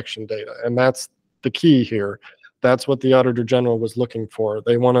previous inspection data. And that's the key here. That's what the Auditor General was looking for.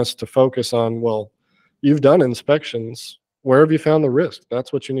 They want us to focus on, well, you've done inspections. Where have you found the risk?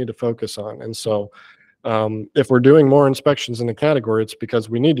 That's what you need to focus on. And so if we're doing more inspections in a category, it's because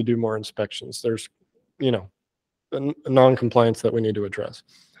we need to do more inspections. There's, a non-compliance that we need to address.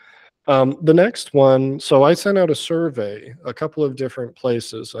 The next one, so I sent out a survey, a couple of different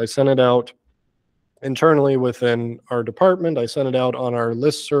places. I sent it out internally within our department. I sent it out on our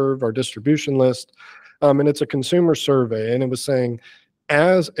listserv, our distribution list, and it's a consumer survey. And it was saying,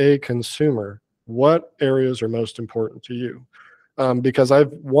 as a consumer, what areas are most important to you? Because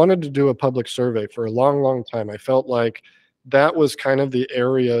I've wanted to do a public survey for a long, long time. I felt like that was kind of the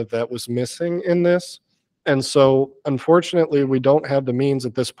area that was missing in this. And so, unfortunately, we don't have the means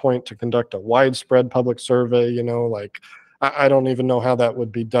at this point to conduct a widespread public survey. I don't even know how that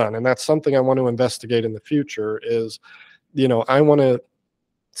would be done. And that's something I want to investigate in the future is, I want to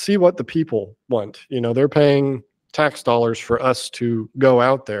see what the people want. They're paying tax dollars for us to go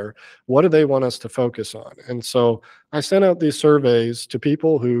out there. What do they want us to focus on? And so I sent out these surveys to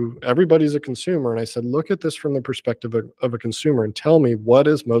people who, everybody's a consumer. And I said, look at this from the perspective of a consumer and tell me what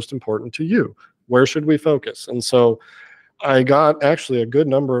is most important to you. Where should we focus? And so I got actually a good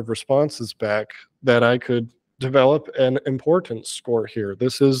number of responses back that I could develop an importance score here.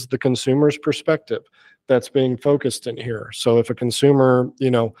 This is the consumer's perspective that's being focused in here. So if a consumer,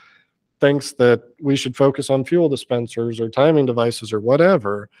 thinks that we should focus on fuel dispensers or timing devices or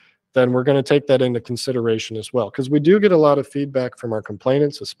whatever, then we're going to take that into consideration as well. Because we do get a lot of feedback from our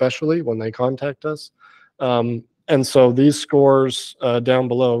complainants, especially when they contact us. And so these scores down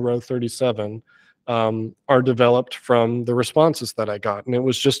below, row 37, are developed from the responses that I got. And it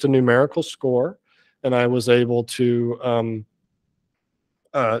was just a numerical score. And I was able to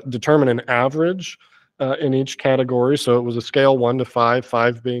determine an average in each category. So it was a scale 1 to 5,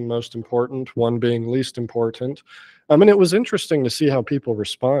 5 being most important, 1 being least important. And it was interesting to see how people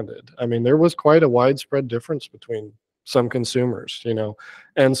responded. There was quite a widespread difference between some consumers,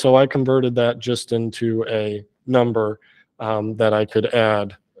 and so I converted that just into a number that I could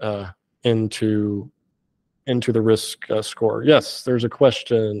add into the risk score. Yes, there's a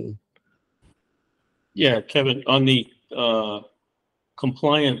question. Yeah, Kevin, on the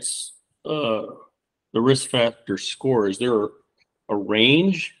compliance, the risk factor score, is there a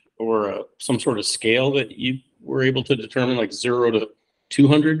range or some sort of scale that you were able to determine, like 0 to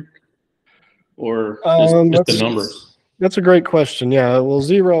 200? Or just the number? That's a great question. Yeah, well,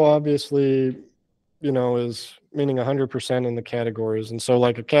 0 obviously, is meaning 100% in the categories. And so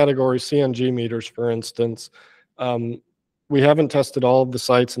like a category CNG meters, for instance, we haven't tested all of the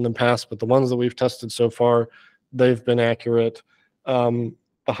sites in the past, but the ones that we've tested so far, they've been accurate. The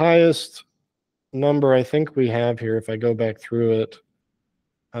highest number I think we have here, if I go back through it,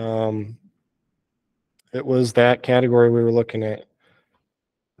 it was that category we were looking at.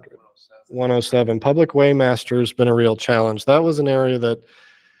 107. Public Waymaster has been a real challenge. That was an area that,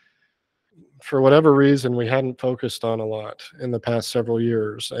 for whatever reason, we hadn't focused on a lot in the past several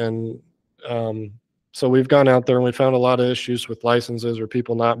years. And so we've gone out there and we found a lot of issues with licenses or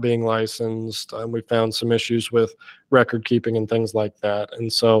people not being licensed. We found some issues with record keeping and things like that.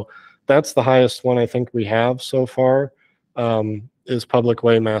 And so that's the highest one I think we have so far, is Public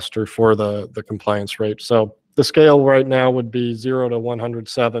Waymaster for the compliance rate. So the scale right now would be 0 to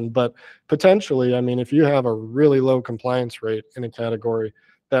 107, but potentially, if you have a really low compliance rate in a category,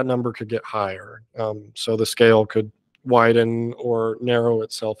 that number could get higher. So the scale could widen or narrow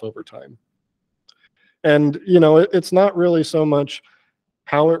itself over time. And, it's not really so much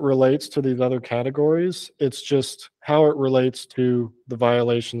how it relates to these other categories. It's just how it relates to the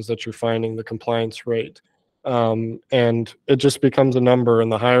violations that you're finding, the compliance rate. And it just becomes a number,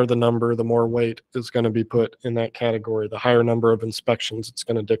 and the higher the number, the more weight is going to be put in that category. The higher number of inspections it's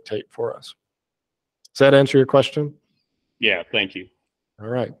going to dictate for us. Does that answer your question? Yeah, thank you. All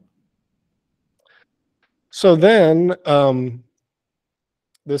right. So then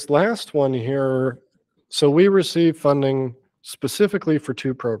this last one here, so we receive funding specifically for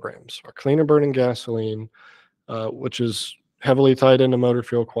 2 programs, our cleaner burning gasoline, which is heavily tied into motor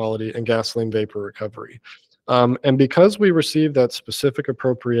fuel quality, and gasoline vapor recovery. And because we received that specific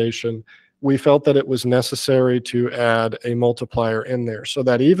appropriation, we felt that it was necessary to add a multiplier in there so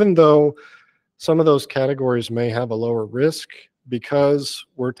that even though some of those categories may have a lower risk, because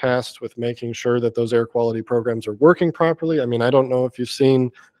we're tasked with making sure that those air quality programs are working properly. I mean, I don't know if you've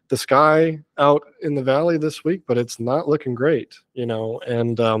seen the sky out in the valley this week, but it's not looking great,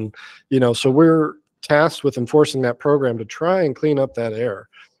 and, so we're tasked with enforcing that program to try and clean up that air.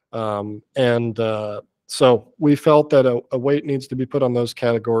 So we felt that a weight needs to be put on those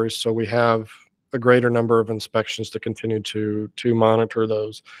categories so we have a greater number of inspections to continue to monitor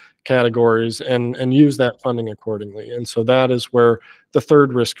those categories and use that funding accordingly. And so that is where the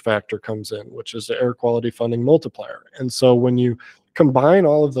third risk factor comes in, which is the air quality funding multiplier. And so when you combine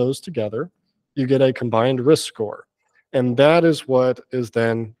all of those together, you get a combined risk score. And that is what is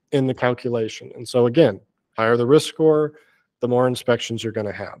then in the calculation. And so again, higher the risk score, the more inspections you're going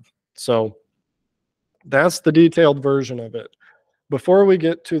to have. So that's the detailed version of it. Before we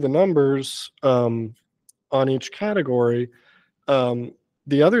get to the numbers on each category,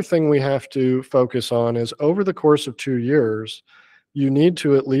 the other thing we have to focus on is over the course of 2 years, you need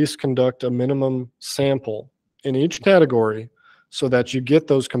to at least conduct a minimum sample in each category so that you get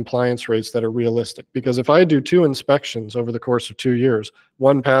those compliance rates that are realistic. Because if I do 2 inspections over the course of 2 years,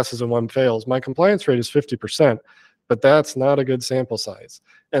 one passes and one fails, my compliance rate is 50%, but that's not a good sample size.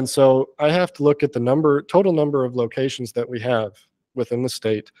 And so I have to look at the total number of locations that we have within the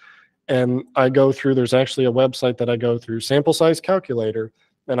state. And I go through, there's actually a website that I go through, sample size calculator,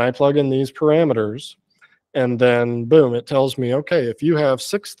 and I plug in these parameters, and then boom, it tells me, okay, if you have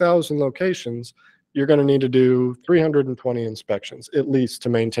 6,000 locations, you're going to need to do 320 inspections at least to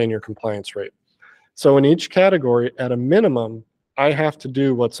maintain your compliance rate. So in each category, at a minimum, I have to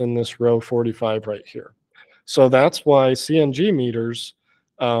do what's in this row 45 right here. So that's why CNG meters,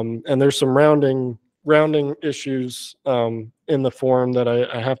 and there's some rounding issues in the form that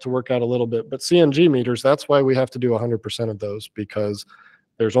I have to work out a little bit, but CNG meters, that's why we have to do 100% of those, because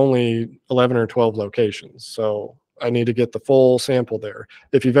there's only 11 or 12 locations. So I need to get the full sample there.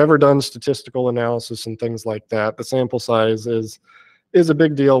 If you've ever done statistical analysis and things like that, the sample size is a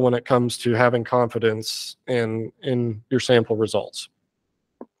big deal when it comes to having confidence in your sample results.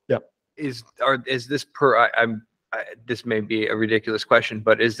 Yep. Is this per, this may be a ridiculous question,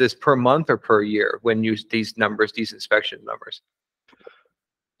 but is this per month or per year when you use these numbers, these inspection numbers?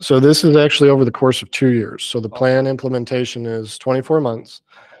 So this is actually over the course of 2 years. So the plan implementation is 24 months.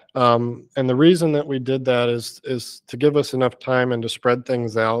 And the reason that we did that is to give us enough time and to spread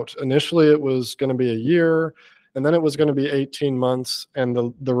things out. Initially, it was going to be a year, and then it was going to be 18 months, and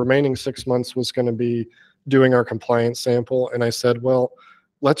the remaining 6 months was going to be doing our compliance sample. And I said, well,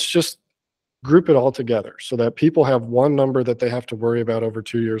 let's just group it all together so that people have one number that they have to worry about over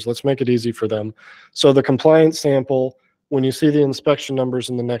 2 years. Let's make it easy for them. So the compliance sample, when you see the inspection numbers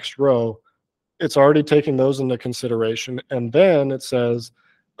in the next row, it's already taking those into consideration. And then it says,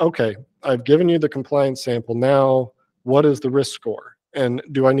 okay, I've given you the compliance sample. Now, what is the risk score? And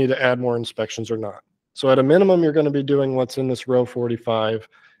do I need to add more inspections or not? So at a minimum, you're going to be doing what's in this row 45,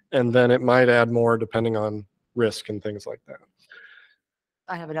 and then it might add more depending on risk and things like that.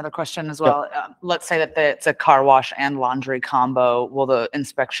 I have another question as well. Let's say that it's a car wash and laundry combo. Will the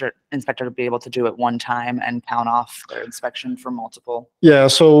inspector be able to do it one time and count off their inspection for multiple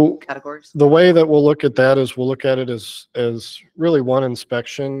so categories? the way that we'll look at that is we'll look at it as really one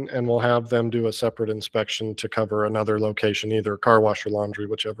inspection, and we'll have them do a separate inspection to cover another location, either car wash or laundry,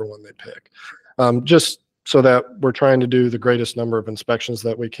 whichever one they pick. Just so that we're trying to do the greatest number of inspections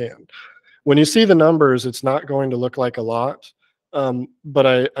that we can. When you see the numbers, it's not going to look like a lot. But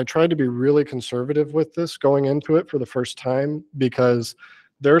I tried to be really conservative with this going into it for the first time, because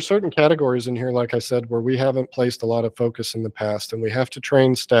there are certain categories in here, like I said, where we haven't placed a lot of focus in the past, and we have to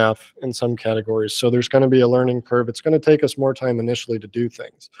train staff in some categories. So there's going to be a learning curve. It's going to take us more time initially to do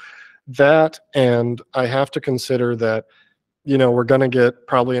things. That, and I have to consider that, we're going to get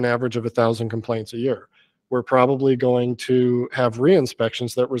probably an average of 1,000 complaints a year. We're probably going to have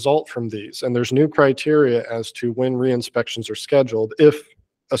re-inspections that result from these. And there's new criteria as to when re-inspections are scheduled if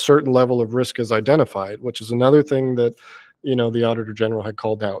a certain level of risk is identified, which is another thing that, the Auditor General had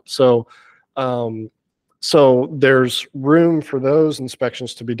called out. So, so there's room for those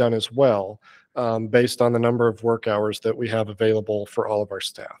inspections to be done as well, based on the number of work hours that we have available for all of our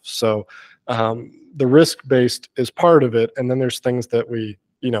staff. So the risk-based is part of it. And then there's things that we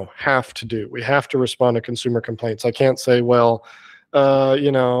have to do. We have to respond to consumer complaints. I can't say, well,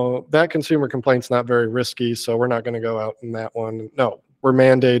 that consumer complaint's not very risky, so we're not going to go out in that one. No, we're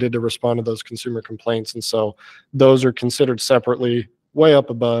mandated to respond to those consumer complaints. And so those are considered separately, way up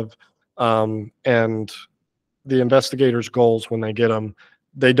above. And the investigators' goals when they get them,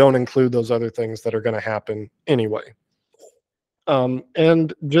 they don't include those other things that are going to happen anyway.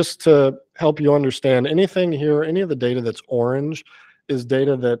 And just to help you understand, anything here, any of the data that's orange is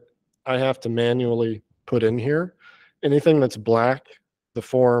data that I have to manually put in here. Anything that's black, the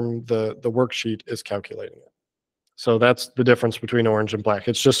form, the worksheet is calculating it. So that's the difference between orange and black.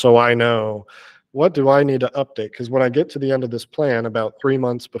 It's just so I know, what do I need to update? Because when I get to the end of this plan, about 3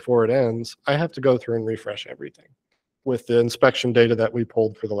 months before it ends, I have to go through and refresh everything with the inspection data that we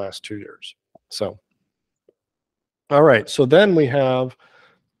pulled for the last 2 years. So, all right, so then we have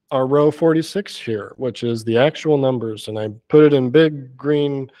our row 46 here, which is the actual numbers, and I put it in big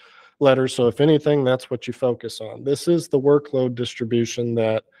green letters, so if anything, that's what you focus on. This is the workload distribution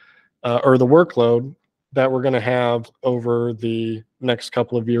that, or the workload that we're going to have over the next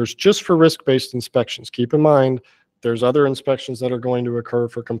couple of years just for risk-based inspections. Keep in mind, there's other inspections that are going to occur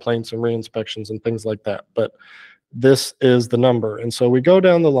for complaints and re-inspections and things like that, but this is the number. And so we go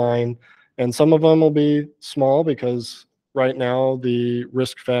down the line, and some of them will be small because right now the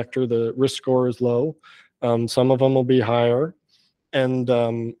risk factor, the risk score is low. Some of them will be higher.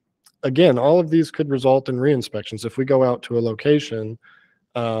 And again, all of these could result in re-inspections. If we go out to a location,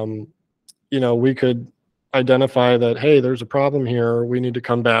 we could identify that, hey, there's a problem here. We need to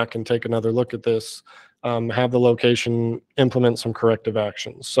come back and take another look at this, have the location implement some corrective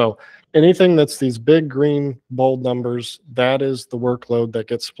actions. So anything that's these big green bold numbers, that is the workload that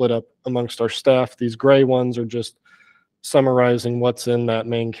gets split up amongst our staff. These gray ones are just summarizing what's in that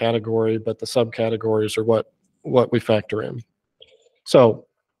main category, but the subcategories are what we factor in. So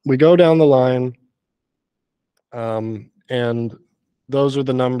we go down the line, and those are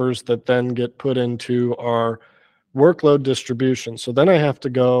the numbers that then get put into our workload distribution. So then I have to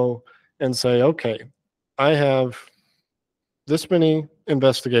go and say, okay, I have this many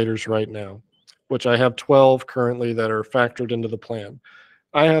investigators right now, which I have 12 currently that are factored into the plan.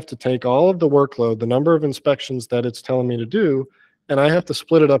 I have to take all of the workload, the number of inspections that it's telling me to do, and I have to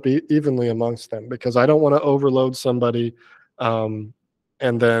split it up evenly amongst them, because I don't want to overload somebody and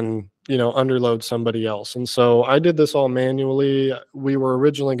then underload somebody else. And so I did this all manually. We were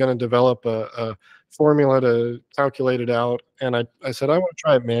originally going to develop a formula to calculate it out, and I said I want to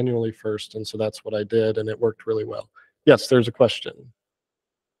try it manually first, and so that's what I did, and it worked really well. Yes, there's a question.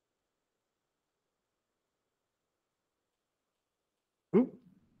 Ooh,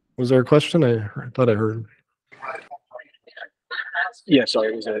 was there a question? I thought I heard. Yeah,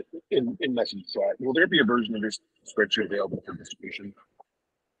 sorry, it was in message chat. Will there be a version of this spreadsheet available for distribution?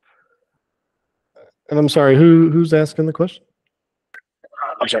 And I'm sorry, who's asking the question?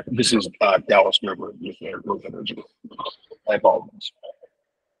 I'm sorry, this is Dallas River with Growth Energy. I apologize.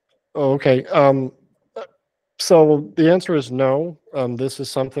 Oh, okay. So the answer is no. This is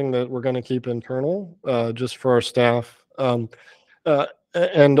something that we're going to keep internal, just for our staff,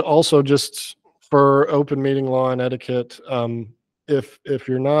 and also just for open meeting law and etiquette. If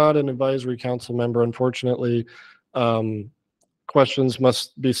you're not an advisory council member, unfortunately, questions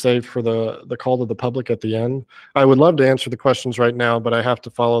must be saved for the call to the public at the end. I would love to answer the questions right now, but I have to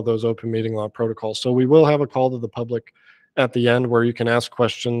follow those open meeting law protocols. So we will have a call to the public at the end where you can ask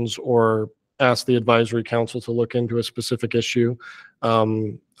questions or ask the advisory council to look into a specific issue.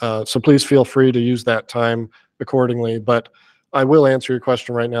 So please feel free to use that time accordingly. But I will answer your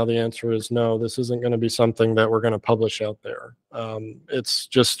question right now. The answer is no. This isn't going to be something that we're going to publish out there. It's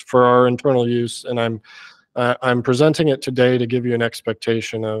just for our internal use, and I'm presenting it today to give you an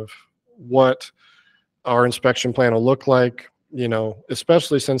expectation of what our inspection plan will look like,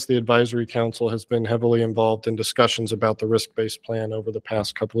 especially since the advisory council has been heavily involved in discussions about the risk-based plan over the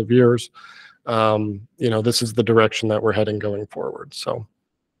past couple of years. This is the direction that we're heading going forward. So,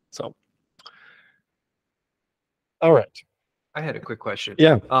 all right. I had a quick question.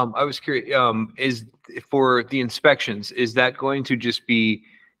 Yeah. I was curious, is for the inspections, is that going to just be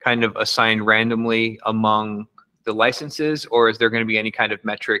kind of assigned randomly among the licenses, or is there going to be any kind of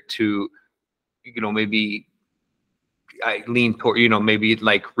metric to, maybe I lean toward, maybe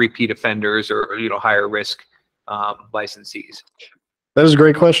like repeat offenders or, higher risk licensees? That is a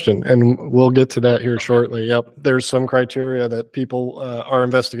great question, and we'll get to that here shortly. Yep, there's some criteria that people, our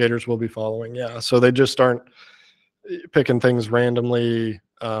investigators, will be following. Yeah, so they just aren't picking things randomly.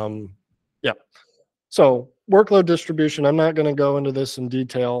 Yeah. So workload distribution, I'm not going to go into this in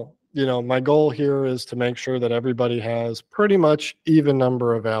detail. My goal here is to make sure that everybody has pretty much even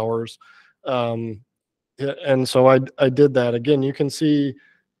number of hours. And so I did that. Again, you can see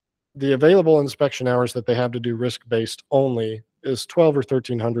the available inspection hours that they have to do risk-based only is 12 or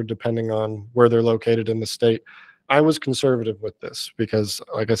 1,300, depending on where they're located in the state. I was conservative with this because,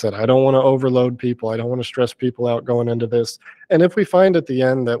 like I said, I don't want to overload people. I don't want to stress people out going into this. And if we find at the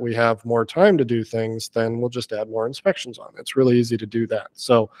end that we have more time to do things, then we'll just add more inspections on. It's really easy to do that.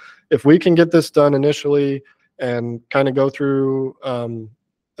 So if we can get this done initially and kind of go through,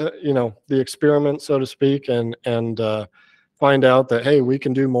 the experiment, so to speak, and find out that, hey, we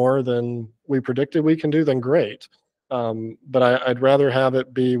can do more than we predicted we can do, then great. But I'd rather have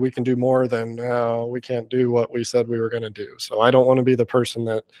it be we can do more than we can't do what we said we were going to do. So I don't want to be the person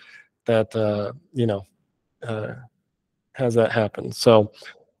that has that happen. So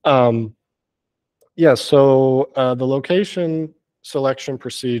yeah, so the location selection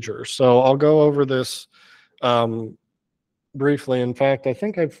procedure. So I'll go over this briefly. In fact, I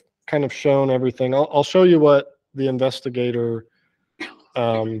think I've kind of shown everything. I'll show you what the investigator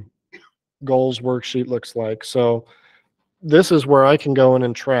goals worksheet looks like. So this is where I can go in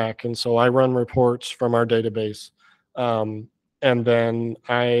and track. And so I run reports from our database. And then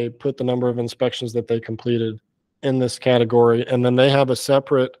I put the number of inspections that they completed in this category. And then they have a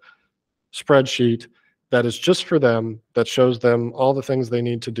separate spreadsheet that is just for them, that shows them all the things they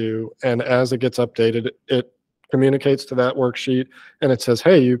need to do. And as it gets updated, it communicates to that worksheet and it says,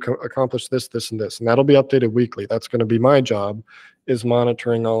 hey, you accomplished this, this, and this. And that'll be updated weekly. That's going to be my job, is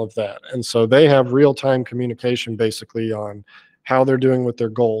monitoring all of that. And so they have real-time communication basically on how they're doing with their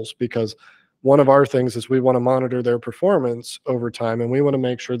goals, because one of our things is we want to monitor their performance over time, and we want to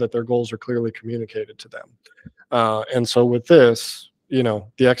make sure that their goals are clearly communicated to them. And so with this, the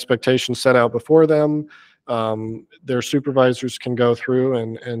expectations set out before them, their supervisors can go through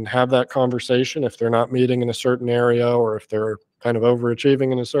and have that conversation if they're not meeting in a certain area, or if they're kind of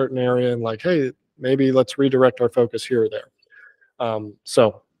overachieving in a certain area, and like, hey, maybe let's redirect our focus here or there.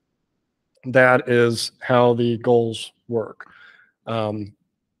 So that is how the goals work. I'll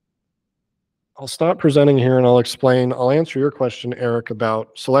stop presenting here and I'll answer your question, Eric, about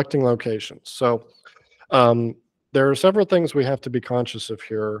selecting locations. So there are several things we have to be conscious of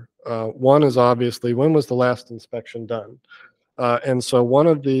here. One is obviously, when was the last inspection done? And so one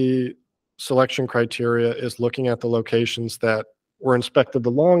of the selection criteria is looking at the locations that were inspected the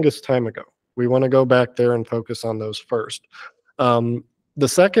longest time ago. We want to go back there and focus on those first. The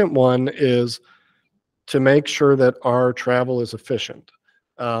second one is to make sure that our travel is efficient.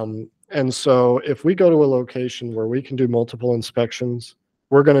 And so if we go to a location where we can do multiple inspections,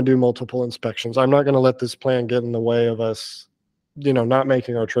 we're going to do multiple inspections. I'm not going to let this plan get in the way of us, not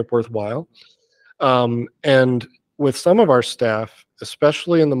making our trip worthwhile. And with some of our staff,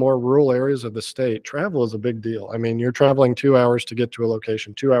 especially in the more rural areas of the state, travel is a big deal. I mean, you're traveling 2 hours to get to a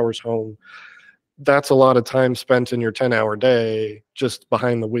location, 2 hours home. That's a lot of time spent in your 10-hour day just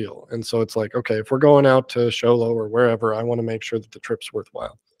behind the wheel. And so it's like, okay, if we're going out to Sholo or wherever, I want to make sure that the trip's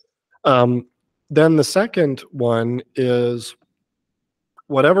worthwhile. Then the second one is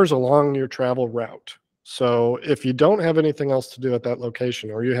whatever's along your travel route. So if you don't have anything else to do at that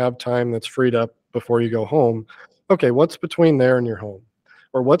location, or you have time that's freed up before you go home, okay, what's between there and your home?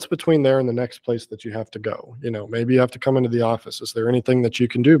 Or what's between there and the next place that you have to go? Maybe you have to come into the office. Is there anything that you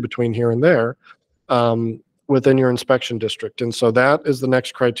can do between here and there within your inspection district? And so that is the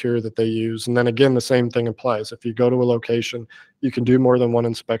next criteria that they use. And then again, the same thing applies. If you go to a location, you can do more than one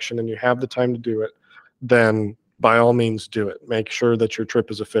inspection and you have the time to do it, then by all means do it. Make sure that your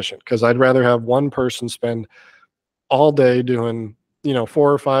trip is efficient, because I'd rather have one person spend all day doing 4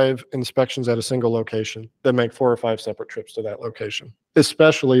 or 5 inspections at a single location than make 4 or 5 separate trips to that location,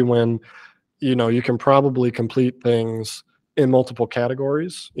 especially when you can probably complete things in multiple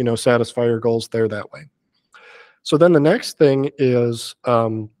categories, satisfy your goals there that way. So then the next thing is,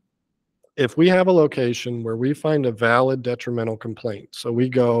 if we have a location where we find a valid detrimental complaint, so we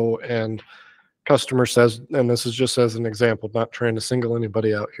go and customer says, and this is just as an example, not trying to single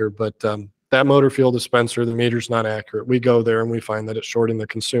anybody out here, but that motor fuel dispenser, the meter's not accurate. We go there and we find that it's shorting the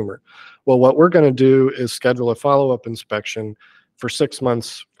consumer. Well, what we're going to do is schedule a follow-up inspection for 6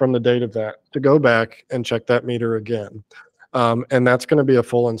 months from the date of that to go back and check that meter again. And that's going to be a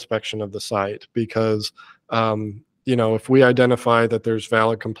full inspection of the site, because if we identify that there's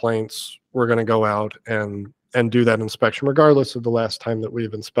valid complaints, we're going to go out and do that inspection regardless of the last time that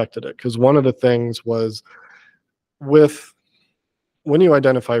we've inspected it. Because one of the things was, when you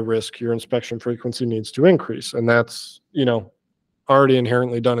identify risk, your inspection frequency needs to increase. And that's, already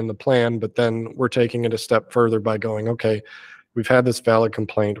inherently done in the plan, but then we're taking it a step further by going, okay, we've had this valid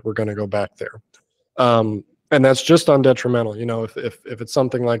complaint, we're going to go back there. And that's just on detrimental. If it's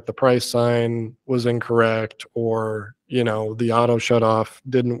something like the price sign was incorrect, or, the auto shut off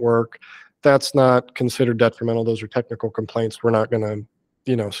didn't work, that's not considered detrimental. Those are technical complaints. We're not going to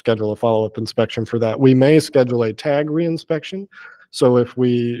schedule a follow-up inspection for that. We may schedule a tag reinspection. So if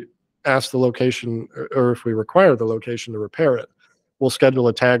we ask the location or if we require the location to repair it, we'll schedule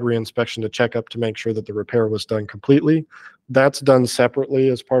a tag reinspection to check up to make sure that the repair was done completely. That's done separately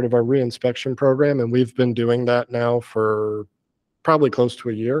as part of our reinspection program, and we've been doing that now for probably close to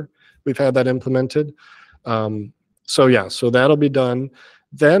a year. We've had that implemented. So that'll be done.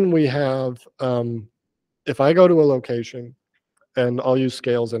 Then we have, if I go to a location, and I'll use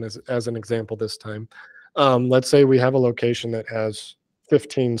scales as an example this time. Let's say we have a location that has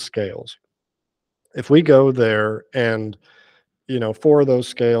 15 scales. If we go there and 4 of those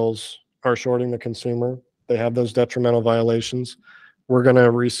scales are shorting the consumer, they have those detrimental violations, we're going to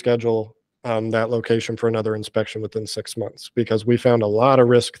reschedule that location for another inspection within 6 months, because we found a lot of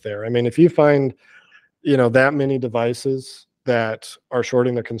risk there. I mean, if you find that many devices that are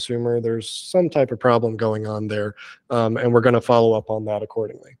shorting the consumer, there's some type of problem going on there, and we're going to follow up on that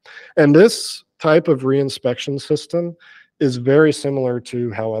accordingly. And this type of reinspection system is very similar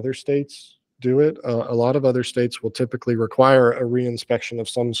to how other states do it. A lot of other states will typically require a reinspection of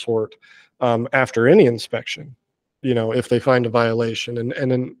some sort after any inspection, if they find a violation.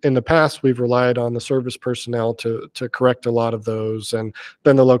 And in the past, we've relied on the service personnel to correct a lot of those, and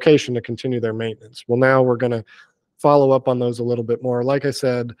then the location to continue their maintenance. Well, now we're going to follow up on those a little bit more. Like I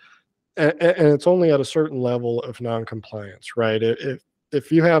said, and it's only at a certain level of non-compliance, right?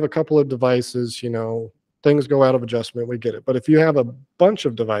 If you have a couple of devices, things go out of adjustment, we get it. But if you have a bunch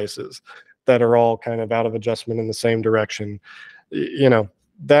of devices that are all kind of out of adjustment in the same direction,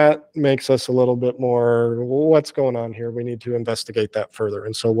 that makes us a little bit more, what's going on here? We need to investigate that further.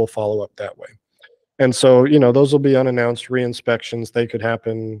 And so we'll follow up that way. And so, those will be unannounced re-inspections. They could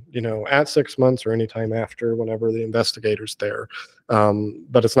happen, at 6 months or anytime after, whenever the investigator's there.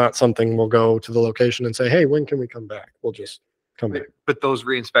 But it's not something we'll go to the location and say, hey, when can we come back? We'll just come back. But those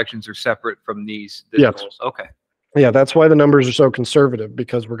re-inspections are separate from these Yes. goals. Okay. Yeah, that's why the numbers are so conservative,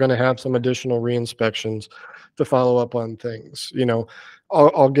 because we're going to have some additional re-inspections to follow up on things.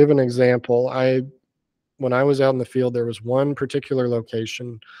 I'll give an example. When I was out in the field, there was one particular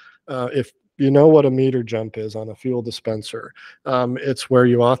location. If you know what a meter jump is on a fuel dispenser, it's where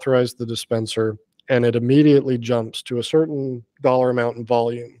you authorize the dispenser and it immediately jumps to a certain dollar amount in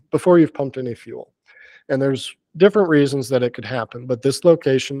volume before you've pumped any fuel. And there's different reasons that it could happen, but this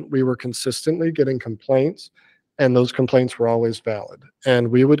location, we were consistently getting complaints, and those complaints were always valid. And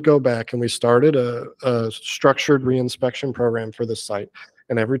we would go back, and we started a structured reinspection program for this site.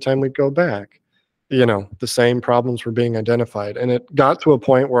 And every time we'd go back, the same problems were being identified. And it got to a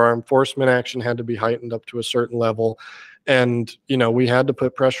point where our enforcement action had to be heightened up to a certain level. And, we had to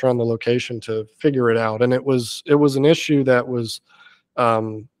put pressure on the location to figure it out. And it was an issue that was,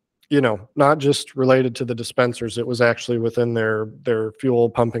 not just related to the dispensers. It was actually within their fuel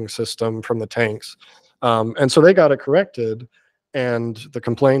pumping system from the tanks. And so they got it corrected, and the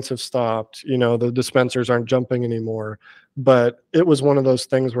complaints have stopped. The dispensers aren't jumping anymore. But it was one of those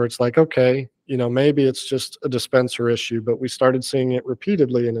things where it's like, okay, maybe it's just a dispenser issue, but we started seeing it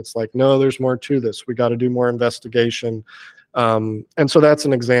repeatedly, and it's like, no, there's more to this. We got to do more investigation. And so that's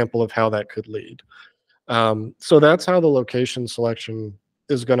an example of how that could lead. So that's how the location selection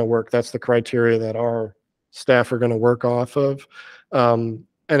is going to work. That's the criteria that our staff are going to work off of.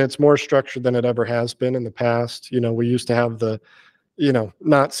 And it's more structured than it ever has been in the past. We used to have the,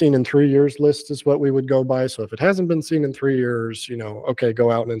 not seen in 3 years list is what we would go by. So if it hasn't been seen in 3 years, okay, go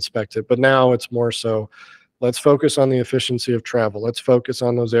out and inspect it. But now it's more so, let's focus on the efficiency of travel. Let's focus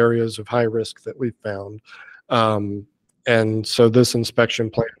on those areas of high risk that we've found. And so this inspection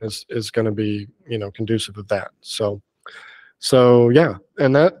plan is going to be, conducive of that. So yeah,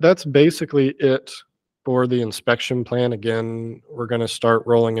 and that's basically it for the inspection plan. Again, we're going to start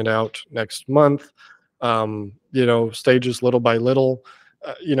rolling it out next month. Stages little by little.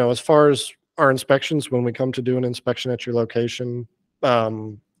 As far as our inspections, when we come to do an inspection at your location,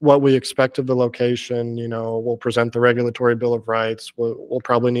 what we expect of the location, we'll present the regulatory bill of rights. We'll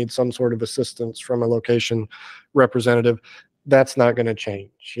probably need some sort of assistance from a location representative. That's not going to change.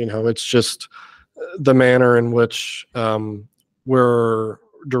 It's just the manner in which we're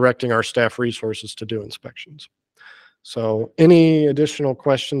directing our staff resources to do inspections. So any additional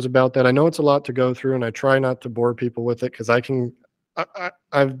questions about that? I know it's a lot to go through, and I try not to bore people with it, because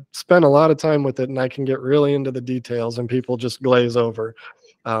I've spent a lot of time with it, and I can get really into the details and people just glaze over.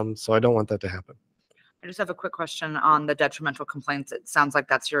 So I don't want that to happen. I just have a quick question on the detrimental complaints. It sounds like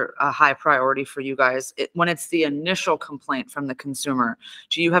that's your high priority for you guys. When it's the initial complaint from the consumer,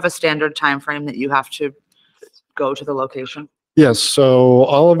 do you have a standard time frame that you have to go to the location? Yes. So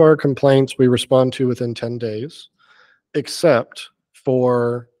all of our complaints we respond to within 10 days, except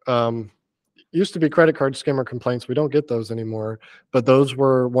for, used to be credit card skimmer complaints. We don't get those anymore, but those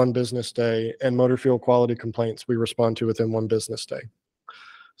were 1 business day, and motor fuel quality complaints we respond to within 1 business day.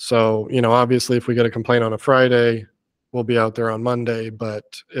 So, obviously if we get a complaint on a Friday, we'll be out there on Monday, but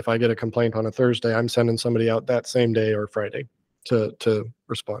if I get a complaint on a Thursday, I'm sending somebody out that same day or Friday to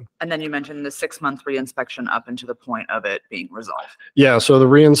respond. And then you mentioned the 6-month reinspection up into the point of it being resolved. Yeah, so the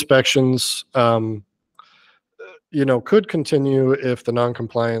re-inspections, could continue if the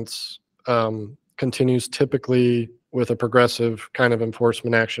non-compliance continues, typically with a progressive kind of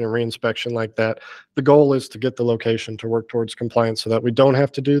enforcement action and reinspection like that. The goal is to get the location to work towards compliance so that we don't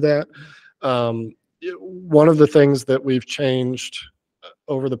have to do that. One of the things that we've changed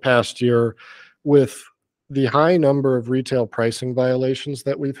over the past year with the high number of retail pricing violations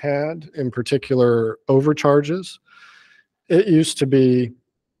that we've had, in particular overcharges, it used to be,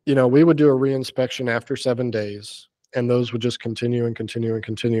 we would do a reinspection after 7 days, and those would just continue and continue and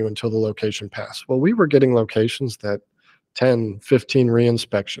continue until the location passed. Well, we were getting locations that 10, 15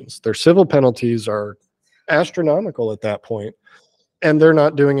 re-inspections. Their civil penalties are astronomical at that point, and they're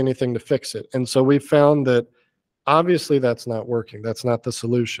not doing anything to fix it. And so we found that obviously that's not working. That's not the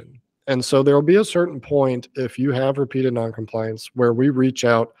solution. And so there'll be a certain point, if you have repeated noncompliance, where we reach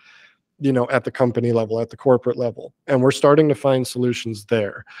out, at the company level, at the corporate level, and we're starting to find solutions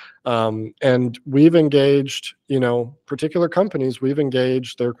there. And we've engaged, particular companies, we've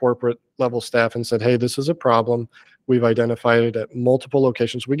engaged their corporate level staff and said, hey, this is a problem. We've identified it at multiple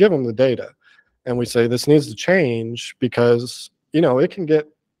locations. We give them the data and we say, this needs to change because, it can get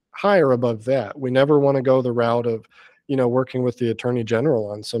higher above that. We never want to go the route of, working with the attorney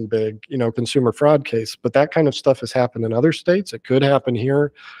general on some big, consumer fraud case, but that kind of stuff has happened in other states. It could happen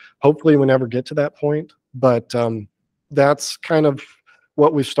here. Hopefully we never get to that point, but that's kind of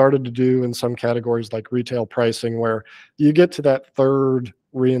what we've started to do in some categories like retail pricing, where you get to that 3rd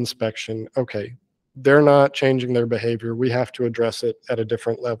reinspection. Okay, they're not changing their behavior. We have to address it at a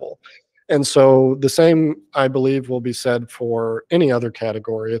different level. And so the same, I believe, will be said for any other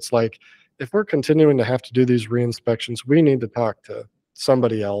category. It's like, if we're continuing to have to do these re-inspections, we need to talk to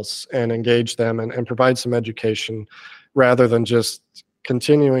somebody else and engage them and provide some education rather than just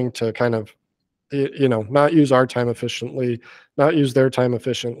continuing to kind of, not use our time efficiently, not use their time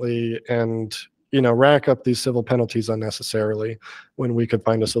efficiently, and, rack up these civil penalties unnecessarily when we could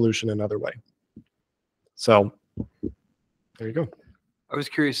find a solution another way. So there you go. I was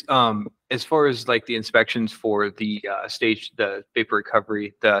curious, as far as like the inspections for the the vapor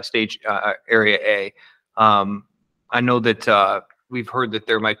recovery, the stage area A, I know that we've heard that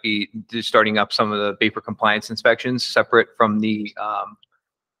there might be starting up some of the vapor compliance inspections separate from the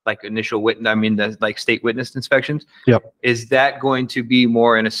like initial witness, the like state witness inspections. Yep. Is that going to be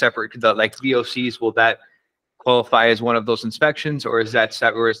more in a separate, like VOCs, will that qualify as one of those inspections, or is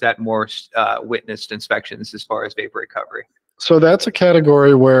that more witnessed inspections as far as vapor recovery? So that's a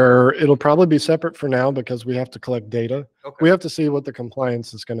category where it'll probably be separate for now because we have to collect data. Okay. We have to see what the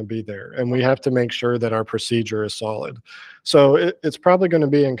compliance is going to be there, and we have to make sure that our procedure is solid. So it's probably going to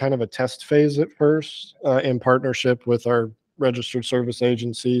be in kind of a test phase at first, in partnership with our registered service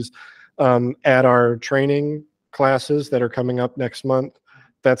agencies. At our training classes that are coming up next month,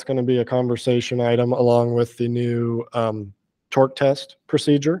 that's going to be a conversation item along with the new torque test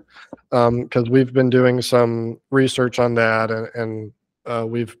procedure, because we've been doing some research on that, and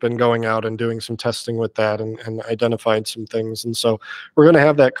we've been going out and doing some testing with that and identified some things. And so we're going to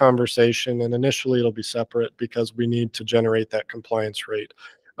have that conversation, and initially it'll be separate because we need to generate that compliance rate.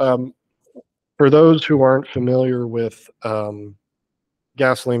 For those who aren't familiar with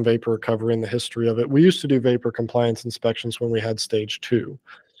gasoline vapor recovery and the history of it, we used to do vapor compliance inspections when we had stage 2.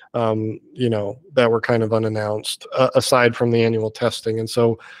 That were kind of unannounced, aside from the annual testing. And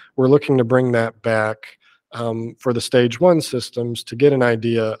so we're looking to bring that back for the stage 1 systems to get an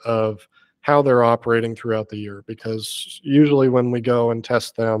idea of how they're operating throughout the year. Because usually when we go and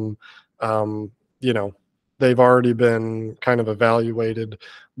test them, they've already been kind of evaluated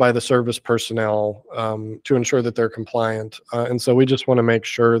by the service personnel to ensure that they're compliant. And so we just want to make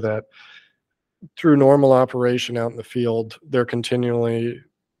sure that through normal operation out in the field, they're continually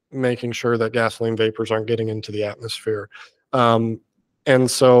making sure that gasoline vapors aren't getting into the atmosphere. And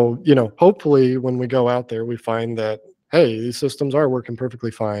so, hopefully when we go out there, we find that, hey, these systems are working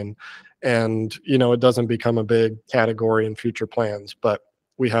perfectly fine. And, it doesn't become a big category in future plans, but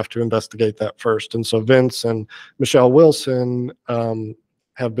we have to investigate that first. And so Vince and Michelle Wilson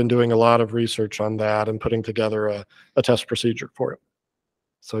have been doing a lot of research on that and putting together a test procedure for it.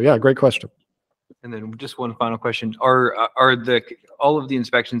 So yeah, great question. And then just one final question: Are all of the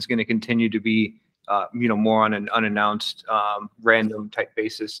inspections going to continue to be more on an unannounced, random type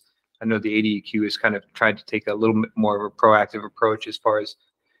basis. I know the ADEQ has kind of tried to take a little bit more of a proactive approach as far as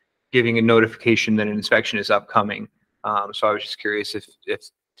giving a notification that an inspection is upcoming. So I was just curious if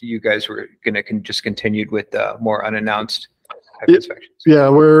you guys were going to just continued with more unannounced type inspections. Yeah,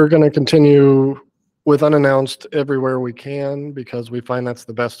 we're going to continue with unannounced everywhere we can because we find that's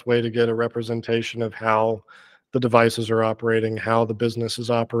the best way to get a representation of how the devices are operating, how the business is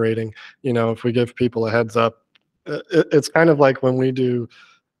operating. If we give people a heads up, it's kind of like when we do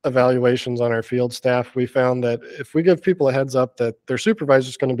evaluations on our field staff, we found that if we give people a heads up that their supervisor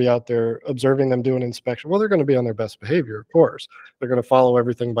is going to be out there observing them do an inspection, well, they're going to be on their best behavior, of course. They're going to follow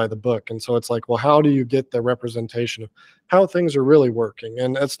everything by the book. And so it's like, well, how do you get the representation of how things are really working?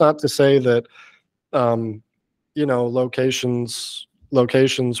 And it's not to say that,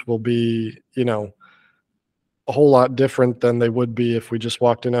 locations will be, a whole lot different than they would be if we just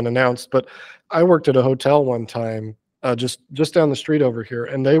walked in unannounced. But I worked at a hotel one time, just down the street over here,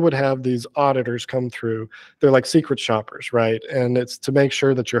 and they would have these auditors come through. They're like secret shoppers, right? And it's to make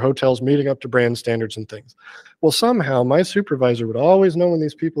sure that your hotel's meeting up to brand standards and things. Well, somehow my supervisor would always know when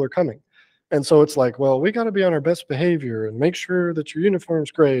these people are coming. And so it's like, well, we got to be on our best behavior and make sure that your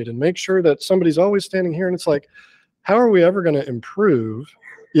uniform's great and make sure that somebody's always standing here. And it's like, how are we ever going to improve,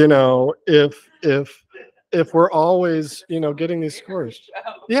 if we're always, getting these scores?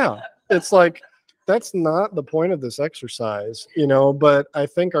 Yeah, it's like, that's not the point of this exercise, but I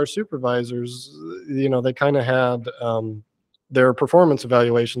think our supervisors, they kind of had their performance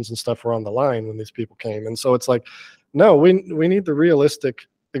evaluations and stuff were on the line when these people came. And so it's like, no, we need the realistic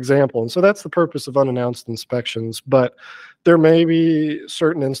example. And so that's the purpose of unannounced inspections. But there may be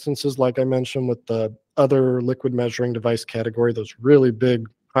certain instances, like I mentioned with the other liquid measuring device category, those really big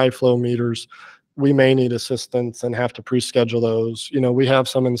high flow meters, we may need assistance and have to pre-schedule those. We have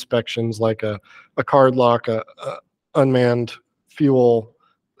some inspections like a card lock, a unmanned fuel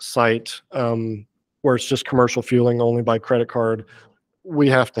site, where it's just commercial fueling only by credit card. We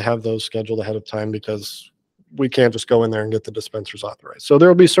have to have those scheduled ahead of time because we can't just go in there and get the dispensers authorized. So there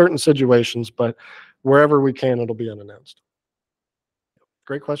will be certain situations, but wherever we can, it'll be unannounced.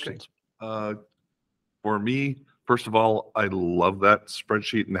 Great questions. For me, first of all, I love that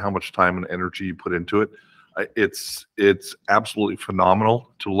spreadsheet and how much time and energy you put into it. It's absolutely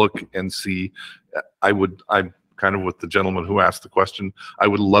phenomenal to look and see. I'm kind of with the gentleman who asked the question. I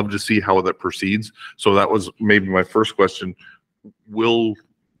would love to see how that proceeds. So that was maybe my first question. Will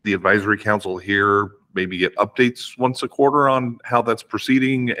the advisory council here maybe get updates once a quarter on how that's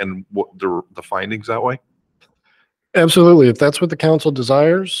proceeding and what the findings that way? Absolutely. If that's what the council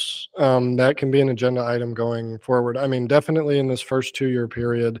desires, that can be an agenda item going forward. I mean, definitely in this first 2-year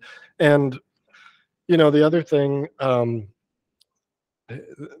period. And, the other thing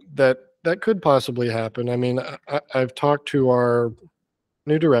that could possibly happen, I mean, I've talked to our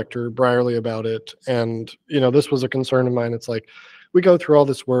new director, Brierly, about it. And, this was a concern of mine. It's like, we go through all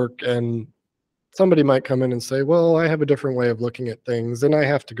this work and somebody might come in and say, well, I have a different way of looking at things. And I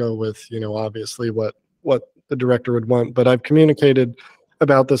have to go with, obviously what the director would want. But I've communicated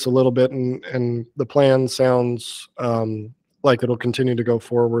about this a little bit, and the plan sounds like it'll continue to go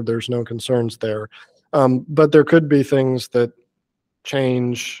forward. There's no concerns there. But there could be things that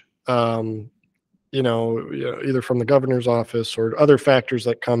change, either from the governor's office or other factors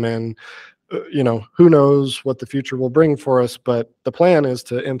that come in. Who knows what the future will bring for us, but the plan is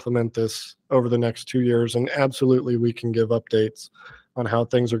to implement this over the next 2 years. And absolutely, we can give updates on how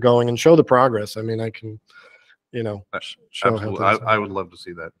things are going and show the progress. I mean, I can, show how Absolutely. I would love to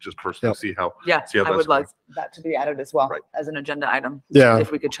see that, just personally, Yep. see how Yeah, see how I that's would going. like that to be added as well Right. as an agenda item. Yeah.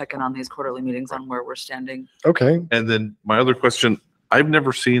 If we could check in on these quarterly meetings on where we're standing. Okay. And then my other question, I've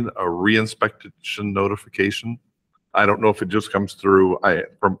never seen a reinspection notification. I don't know if it just comes through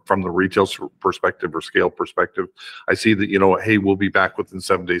from the retail perspective or scale perspective. I see that, hey, we'll be back within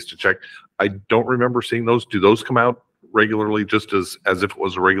 7 days to check. I don't remember seeing those. Do those come out regularly just as if it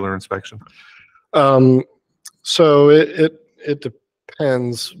was a regular inspection? So it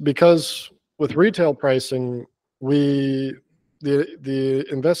depends, because with retail pricing, the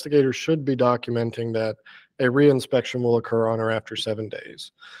investigator should be documenting that a reinspection will occur on or after 7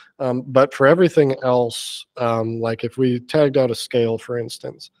 days. But for everything else, like if we tagged out a scale, for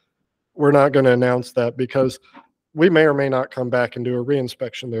instance, we're not going to announce that because we may or may not come back and do a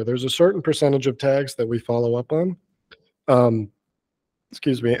reinspection there. There's a certain percentage of tags that we follow up on.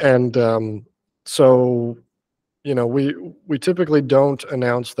 Excuse me. And so, we typically don't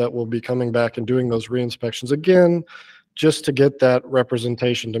announce that we'll be coming back and doing those re-inspections again, just to get that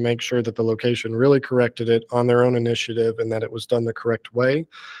representation to make sure that the location really corrected it on their own initiative and that it was done the correct way.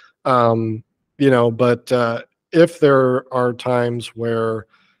 But if there are times where,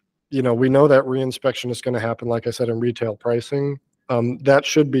 we know that reinspection is going to happen, like I said, in retail pricing, that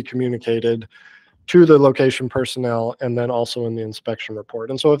should be communicated to the location personnel and then also in the inspection report.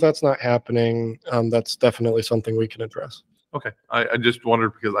 And so if that's not happening, that's definitely something we can address. Okay, I just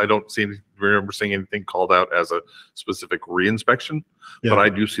wondered because I don't remember seeing anything called out as a specific reinspection, but I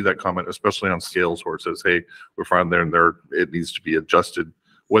do see that comment, especially on scales where it says, hey, we're fine there and there, it needs to be adjusted,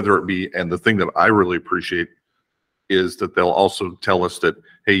 whether it be, and the thing that I really appreciate is that they'll also tell us that,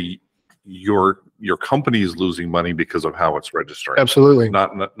 hey, your company is losing money because of how it's registering. Absolutely.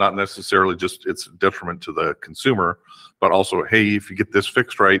 Not necessarily just it's detriment to the consumer, but also, hey, if you get this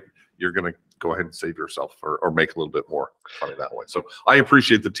fixed right, you're going to go ahead and save yourself or make a little bit more money that way. So I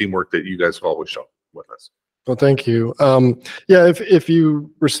appreciate the teamwork that you guys have always shown with us. Well, thank you. Yeah, if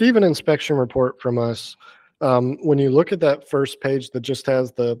you receive an inspection report from us, when you look at that first page that just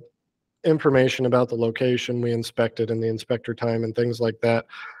has the information about the location we inspected and the inspector time and things like that,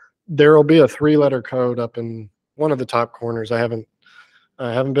 there will be a 3-letter code up in one of the top corners. I haven't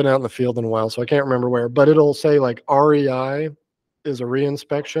been out in the field in a while, so I can't remember where, but it'll say like REI is a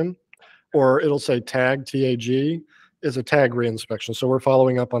reinspection, or it'll say tag, TAG, is a tag reinspection. So we're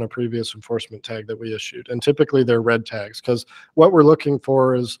following up on a previous enforcement tag that we issued. And typically they're red tags, because what we're looking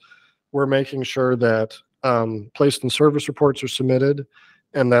for is we're making sure that placed in service reports are submitted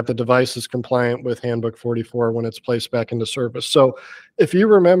and that the device is compliant with Handbook 44 when it's placed back into service. So if you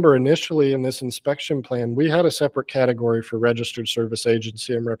remember initially in this inspection plan, we had a separate category for registered service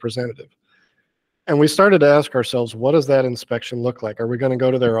agency and representative. And we started to ask ourselves, what does that inspection look like? Are we going to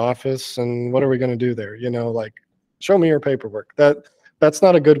go to their office and what are we going to do there? Like, show me your paperwork. That's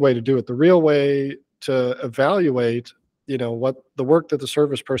not a good way to do it. The real way to evaluate, what the work that the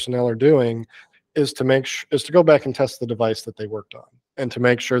service personnel are doing is to go back and test the device that they worked on and to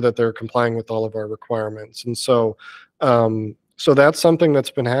make sure that they're complying with all of our requirements. And so, so that's something that's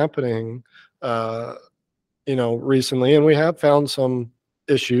been happening, recently, and we have found some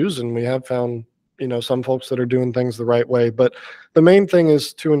issues and we have found, some folks that are doing things the right way. But the main thing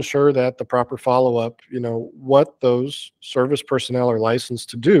is to ensure that the proper follow-up, what those service personnel are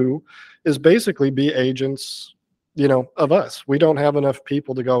licensed to do is basically be agents, of us. We don't have enough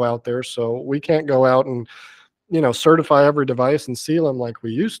people to go out there, so we can't go out and, certify every device and seal them like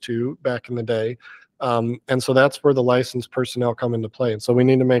we used to back in the day. And so that's where the licensed personnel come into play. And so we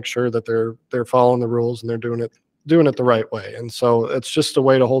need to make sure that they're following the rules and they're doing it the right way. And so it's just a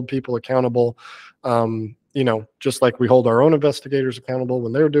way to hold people accountable, just like we hold our own investigators accountable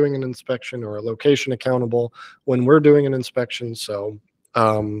when they're doing an inspection, or a location accountable when we're doing an inspection. So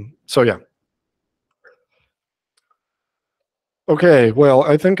yeah. Okay, well,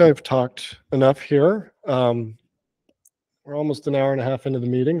 I think I've talked enough here. We're almost an hour and a half into the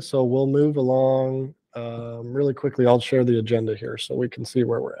meeting, so we'll move along really quickly. I'll share the agenda here so we can see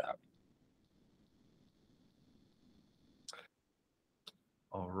where we're at.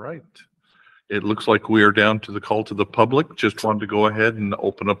 All right. It looks like we are down to the call to the public. Just wanted to go ahead and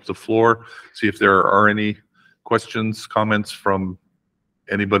open up the floor, see if there are any questions, comments from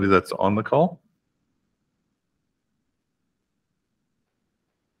anybody that's on the call.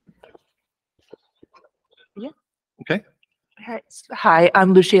 Yeah. Okay. Hi,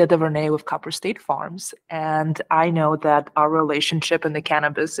 I'm Lucia DeVernay with Copper State Farms, and I know that our relationship in the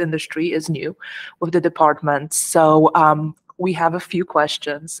cannabis industry is new with the department. So we have a few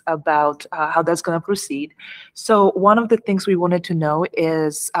questions about how that's going to proceed. So one of the things we wanted to know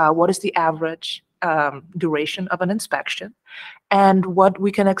is what is the average duration of an inspection, and what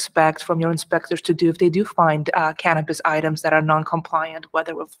we can expect from your inspectors to do if they do find cannabis items that are non-compliant,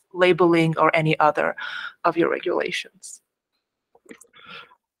 whether with labeling or any other of your regulations.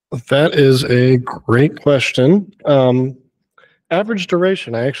 That is a great question. Average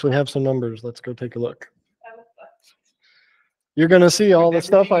duration, I actually have some numbers. Let's go take a look. You're going to see all the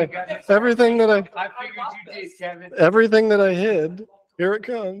stuff everything that I hid, here it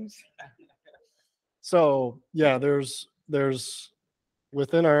comes. So yeah, there's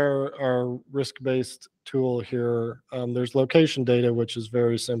within our risk-based tool here, there's location data, which is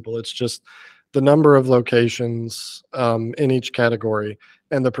very simple. It's just the number of locations in each category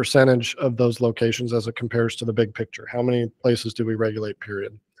and the percentage of those locations as it compares to the big picture. How many places do we regulate,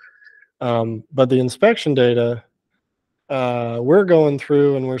 period? But the inspection data, we're going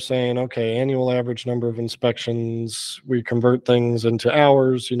through and we're saying, okay, annual average number of inspections, we convert things into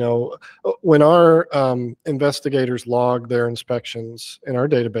hours. When our investigators log their inspections in our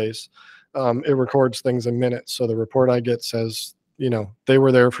database, it records things in minutes. So the report I get says, they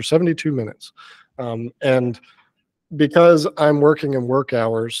were there for 72 minutes. And because I'm working in work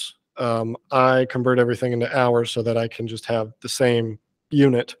hours, I convert everything into hours so that I can just have the same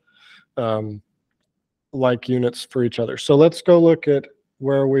unit, like units for each other. So let's go look at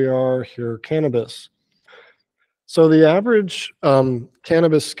where we are here, cannabis. So the average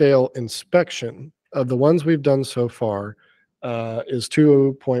cannabis scale inspection of the ones we've done so far is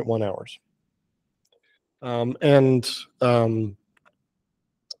 2.1 hours.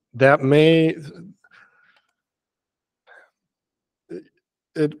 That may,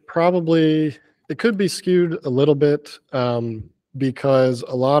 it could be skewed a little bit because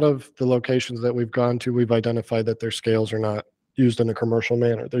a lot of the locations that we've gone to, we've identified that their scales are not used in a commercial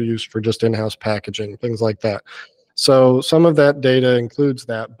manner. They're used for just in-house packaging, things like that. So some of that data includes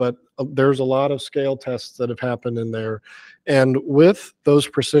that, but there's a lot of scale tests that have happened in there. And with those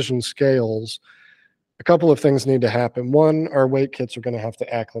precision scales, a couple of things need to happen. One, our weight kits are going to have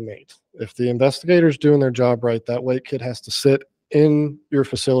to acclimate. If the investigator's doing their job right, that weight kit has to sit in your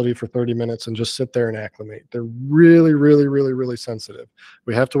facility for 30 minutes and just sit there and acclimate. They're really, really, really, really sensitive.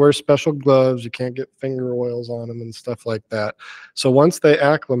 We have to wear special gloves. You can't get finger oils on them and stuff like that. So once they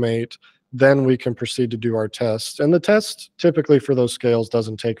acclimate, then we can proceed to do our tests. And the test typically for those scales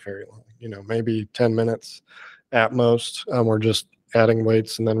doesn't take very long, maybe 10 minutes at most. We're just adding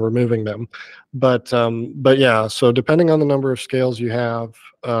weights and then removing them. But yeah, so depending on the number of scales you have,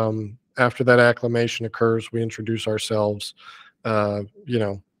 after that acclimation occurs, we introduce ourselves, down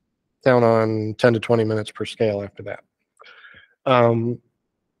on 10 to 20 minutes per scale after that.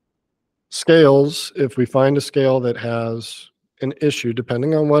 Scales, if we find a scale that has an issue,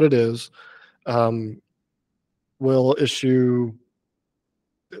 depending on what it is, we'll issue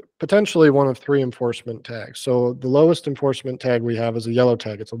potentially one of 3 enforcement tags. So the lowest enforcement tag we have is a yellow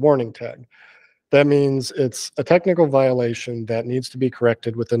tag. It's a warning tag. That means it's a technical violation that needs to be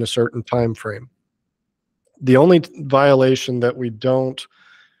corrected within a certain time frame. The only violation that we don't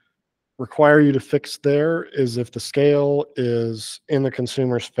require you to fix there is if the scale is in the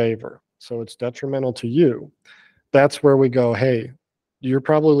consumer's favor. So it's detrimental to you. That's where we go, hey, you're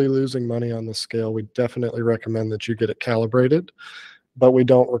probably losing money on the scale. We definitely recommend that you get it calibrated, but we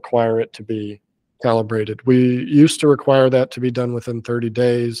don't require it to be calibrated. We used to require that to be done within 30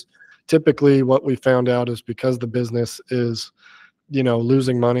 days. Typically, what we found out is because the business is,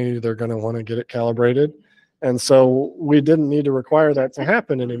 losing money, they're going to want to get it calibrated. And so we didn't need to require that to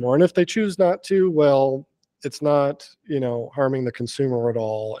happen anymore. And if they choose not to, well, it's not, harming the consumer at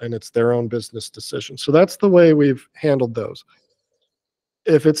all, and it's their own business decision. So that's the way we've handled those.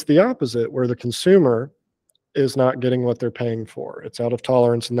 If it's the opposite, where the consumer is not getting what they're paying for, it's out of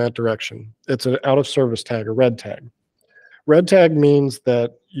tolerance in that direction, it's an out of service tag, a red tag. Red tag means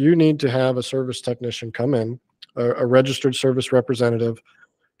that you need to have a service technician come in, a registered service representative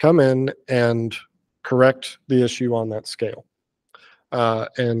come in and correct the issue on that scale.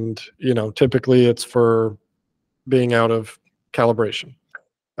 And typically it's for being out of calibration.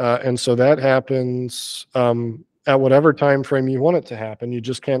 And so that happens at whatever time frame you want it to happen. You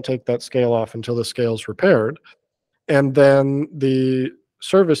just can't take that scale off until the scale is repaired. And then the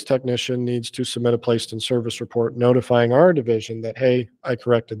service technician needs to submit a placed in service report notifying our division that, hey, I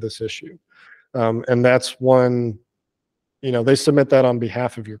corrected this issue. And that's one, they submit that on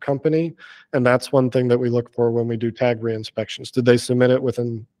behalf of your company. And that's one thing that we look for when we do tag re-inspections. Did they submit it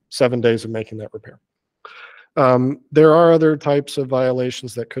within 7 days of making that repair? There are other types of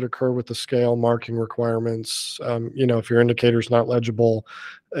violations that could occur with the scale, marking requirements. If your indicator is not legible,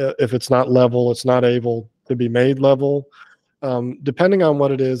 if it's not level, it's not able to be made level. Depending on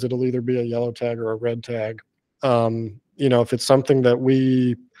what it is, it'll either be a yellow tag or a red tag. If it's something that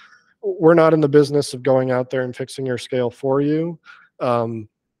we're not in the business of going out there and fixing your scale for you.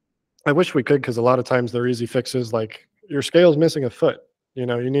 I wish we could, because a lot of times they're easy fixes, like your scale's missing a foot. You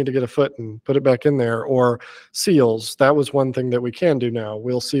need to get a foot and put it back in there, or seals. That was one thing that we can do now.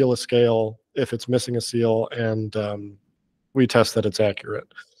 We'll seal a scale if it's missing a seal, and we test that it's accurate.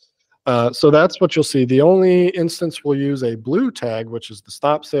 So that's what you'll see. The only instance we'll use a blue tag, which is the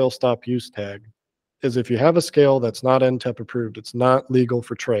stop sale, stop use tag, is if you have a scale that's not NTEP approved, it's not legal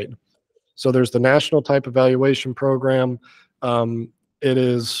for trade. So there's the National Type Evaluation Program. It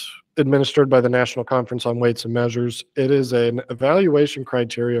is administered by the National Conference on Weights and Measures. It is an evaluation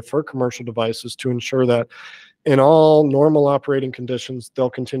criteria for commercial devices to ensure that in all normal operating conditions, they'll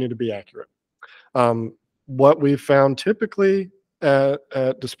continue to be accurate. What we've found typically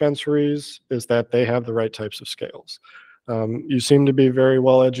at dispensaries is that they have the right types of scales. You seem to be very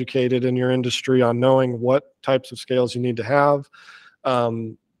well educated in your industry on knowing what types of scales you need to have.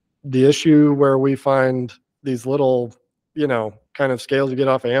 The issue where we find these little, kind of scales you get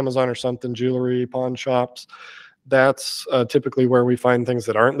off of Amazon or something, jewelry, pawn shops, That's typically where we find things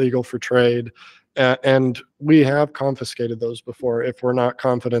that aren't legal for trade. And we have confiscated those before. If we're not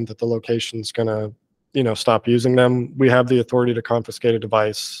confident that the location's going to, stop using them, we have the authority to confiscate a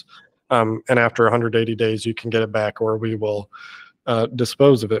device. And after 180 days, you can get it back, or we will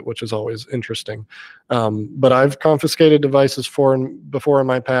dispose of it, which is always interesting. But I've confiscated devices before in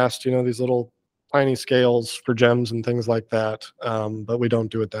my past, these little tiny scales for gems and things like that. But we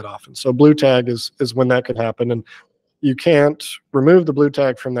don't do it that often. So blue tag is when that could happen. And you can't remove the blue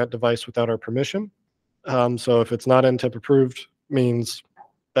tag from that device without our permission. So if it's not NTIP approved, means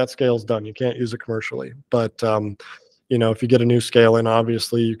that scale's done. You can't use it commercially. But if you get a new scale in,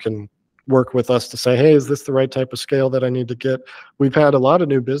 obviously you can work with us to say, hey, is this the right type of scale that I need to get? We've had a lot of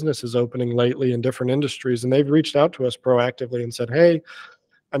new businesses opening lately in different industries, and they've reached out to us proactively and said, hey,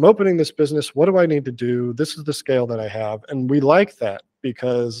 I'm opening this business. What do I need to do? This is the scale that I have. And we like that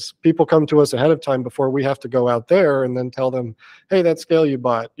because people come to us ahead of time before we have to go out there and then tell them, hey, that scale you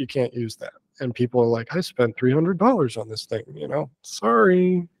bought, you can't use that. And people are like, I spent $300 on this thing,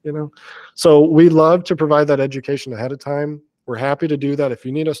 sorry, So we love to provide that education ahead of time. We're happy to do that. If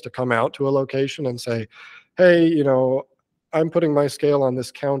you need us to come out to a location and say, hey, I'm putting my scale on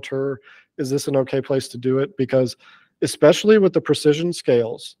this counter. Is this an okay place to do it? Because especially with the precision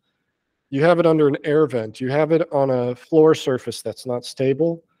scales, you have it under an air vent. You have it on a floor surface that's not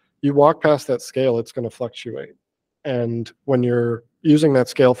stable. You walk past that scale, it's going to fluctuate. And when you're using that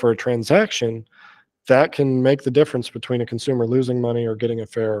scale for a transaction, that can make the difference between a consumer losing money or getting a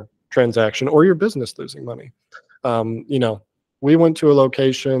fair transaction, or your business losing money. We went to a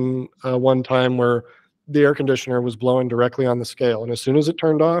location one time where the air conditioner was blowing directly on the scale. And as soon as it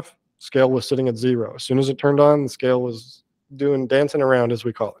turned off, scale was sitting at 0. As soon as it turned on, the scale was dancing around, as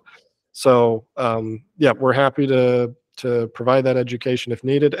we call it. So we're happy to provide that education if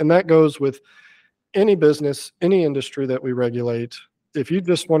needed. And that goes with any business, any industry that we regulate. If you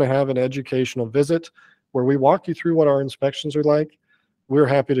just want to have an educational visit where we walk you through what our inspections are like, we're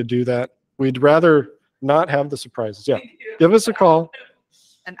happy to do that. We'd rather not have the surprises. Yeah, give us a call.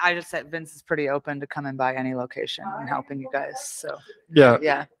 And I just said Vince is pretty open to coming by any location and helping you guys. So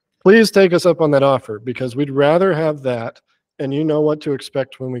yeah. Please take us up on that offer, because we'd rather have that and what to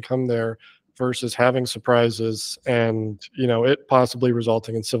expect when we come there versus having surprises and, it possibly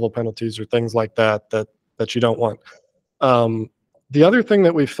resulting in civil penalties or things like that you don't want. The other thing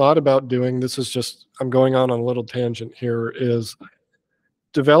that we've thought about doing, this is just, I'm going on a little tangent here, is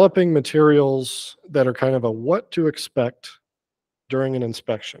developing materials that are kind of a what to expect during an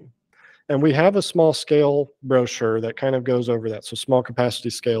inspection. And we have a small scale brochure that kind of goes over that. So small capacity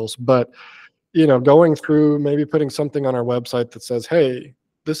scales, but going through, maybe putting something on our website that says, hey,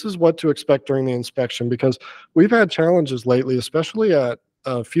 this is what to expect during the inspection, because we've had challenges lately, especially at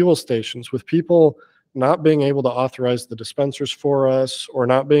fuel stations, with people not being able to authorize the dispensers for us or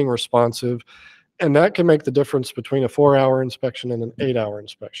not being responsive. And that can make the difference between a 4-hour inspection and an 8-hour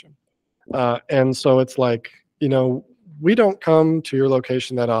inspection. And so it's like, we don't come to your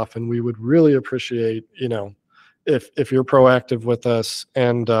location that often. We would really appreciate, if you're proactive with us.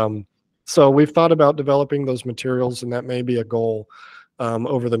 And so we've thought about developing those materials, and that may be a goal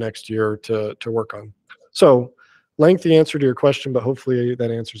over the next year to work on. So lengthy answer to your question, but hopefully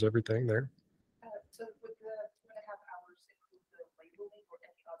that answers everything there. So would the 2.5 hours include the labeling or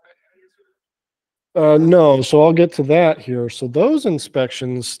any other areas? No, so I'll get to that here. So those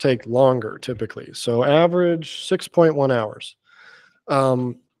inspections take longer typically. So average 6.1 hours.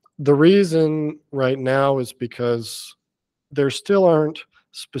 The reason right now is because there still aren't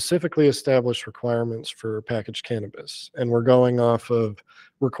specifically established requirements for packaged cannabis. And we're going off of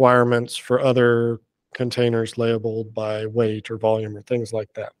requirements for other containers labeled by weight or volume or things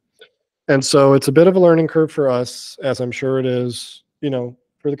like that. And so it's a bit of a learning curve for us, as I'm sure it is,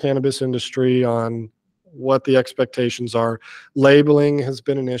 for the cannabis industry, on what the expectations are. Labeling has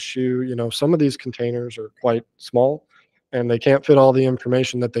been an issue. Some of these containers are quite small and they can't fit all the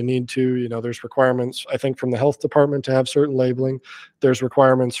information that they need to. There's requirements, I think, from the health department to have certain labeling. There's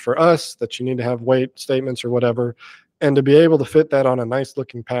requirements for us that you need to have weight statements or whatever. And to be able to fit that on a nice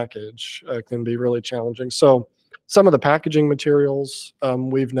looking package can be really challenging. So some of the packaging materials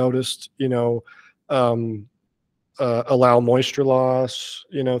we've noticed, allow moisture loss,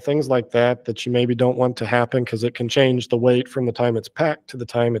 things like that you maybe don't want to happen, because it can change the weight from the time it's packed to the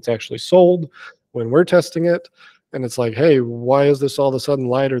time it's actually sold when we're testing it. And it's like, hey, why is this all of a sudden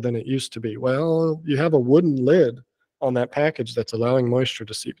lighter than it used to be? Well, you have a wooden lid on that package that's allowing moisture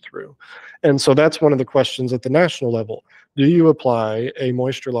to seep through. And so that's one of the questions at the national level. Do you apply a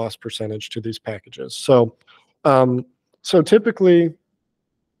moisture loss percentage to these packages? So, typically,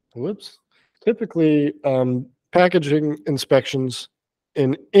 packaging inspections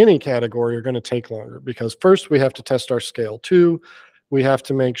in any category are going to take longer because first we have to test our scale. Two, we have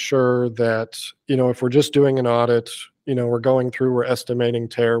to make sure that, if we're just doing an audit, we're going through, we're estimating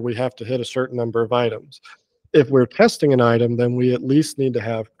tear, we have to hit a certain number of items. If we're testing an item, then we at least need to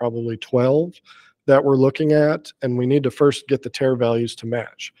have probably 12 that we're looking at, and we need to first get the tear values to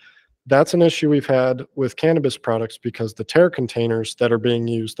match. That's an issue we've had with cannabis products because the tear containers that are being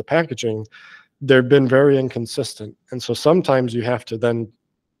used, the packaging, they've been very inconsistent. And so sometimes you have to then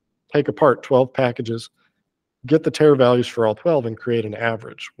take apart 12 packages, get the tear values for all 12 and create an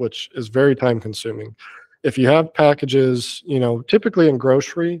average, which is very time consuming. If you have packages, typically in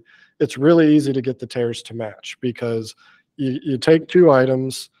grocery, it's really easy to get the tears to match because you take two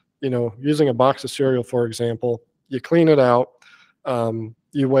items, using a box of cereal, for example, you clean it out,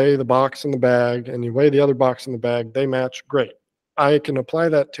 you weigh the box in the bag and you weigh the other box in the bag, they match, great. I can apply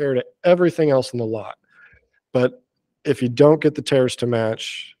that tear to everything else in the lot. But if you don't get the tears to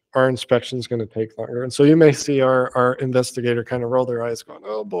match, our inspection is going to take longer. And so you may see our investigator kind of roll their eyes going,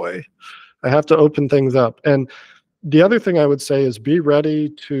 oh boy, I have to open things up. And the other thing I would say is be ready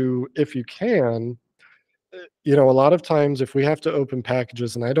to, if you can, a lot of times if we have to open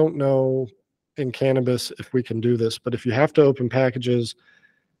packages, and I don't know in cannabis if we can do this, but if you have to open packages,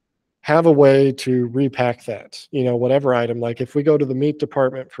 have a way to repack that, whatever item. Like if we go to the meat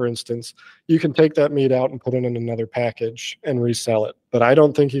department, for instance, you can take that meat out and put it in another package and resell it. But I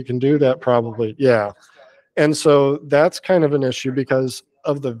don't think you can do that probably. Yeah. And so that's kind of an issue because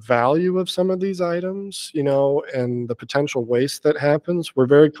of the value of some of these items, and the potential waste that happens. We're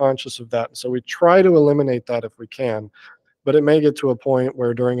very conscious of that. So we try to eliminate that if we can, but it may get to a point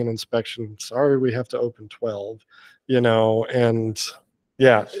where during an inspection, sorry, we have to open 12, and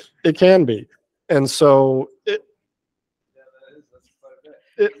yeah, it can be. And so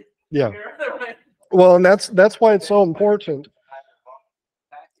yeah. Well, and that's why it's so important.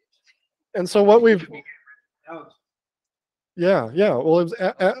 And so what we've, yeah, well, it was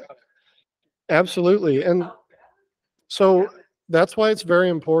absolutely. And so that's why it's very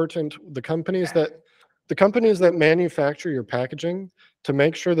important, the companies that manufacture your packaging, to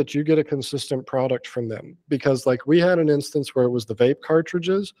make sure that you get a consistent product from them. Because like we had an instance where it was the vape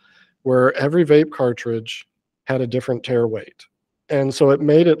cartridges, where every vape cartridge had a different tear weight. And so it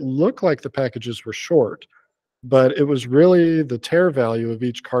made it look like the packages were short, but it was really the tear value of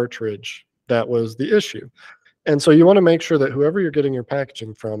each cartridge that was the issue. And so you want to make sure that whoever you're getting your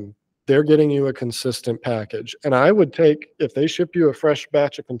packaging from, they're getting you a consistent package. And I would take, if they ship you a fresh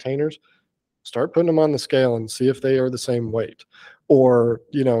batch of containers, start putting them on the scale and see if they are the same weight, or,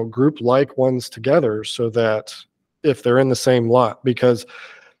 group like ones together so that if they're in the same lot, because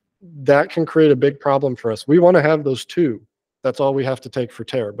that can create a big problem for us. We want to have those two. That's all we have to take for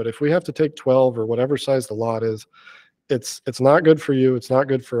tear. But if we have to take 12 or whatever size the lot is, it's not good for you. It's not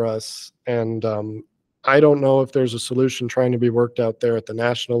good for us. And I don't know if there's a solution trying to be worked out there at the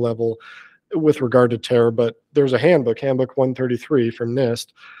national level with regard to tear, but there's a handbook 133 from NIST,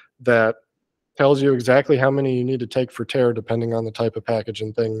 that tells you exactly how many you need to take for tear depending on the type of package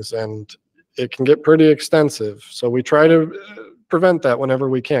and things, and it can get pretty extensive. So we try to prevent that whenever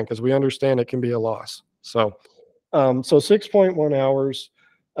we can because we understand it can be a loss. So 6.1 hours.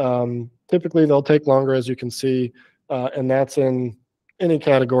 Typically they'll take longer, as you can see, and that's in any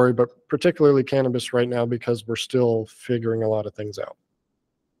category, but particularly cannabis right now because we're still figuring a lot of things out.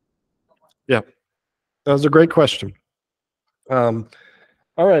 Yeah, that was a great question.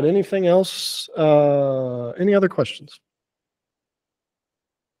 All right, anything else? Any other questions?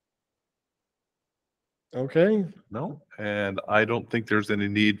 Okay. No, and I don't think there's any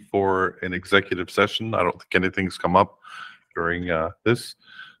need for an executive session. I don't think anything's come up during this.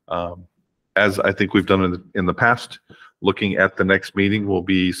 As I think we've done in the past, looking at the next meeting will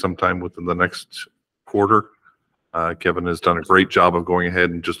be sometime within the next quarter. Kevin has done a great job of going ahead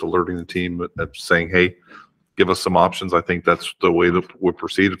and just alerting the team at saying, hey, give us some options. I think that's the way that we'll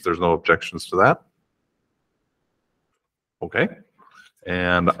proceed if there's no objections to that. Okay.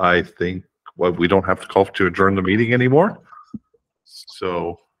 And I think we don't have to call to adjourn the meeting anymore.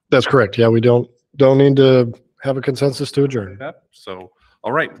 So that's correct. Yeah, we don't need to have a consensus to adjourn. So,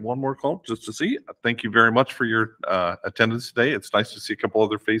 all right, one more call just to see. Thank you very much for your attendance today. It's nice to see a couple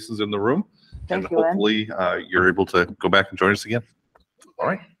other faces in the room. Thank and you, Lynn. hopefully you're able to go back and join us again. All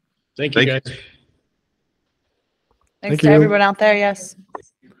right. Thank you, guys. Thanks Thank to you. everyone out there. Yes.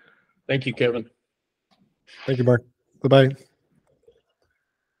 Thank you, Kevin. Thank you, Mark. Bye-bye.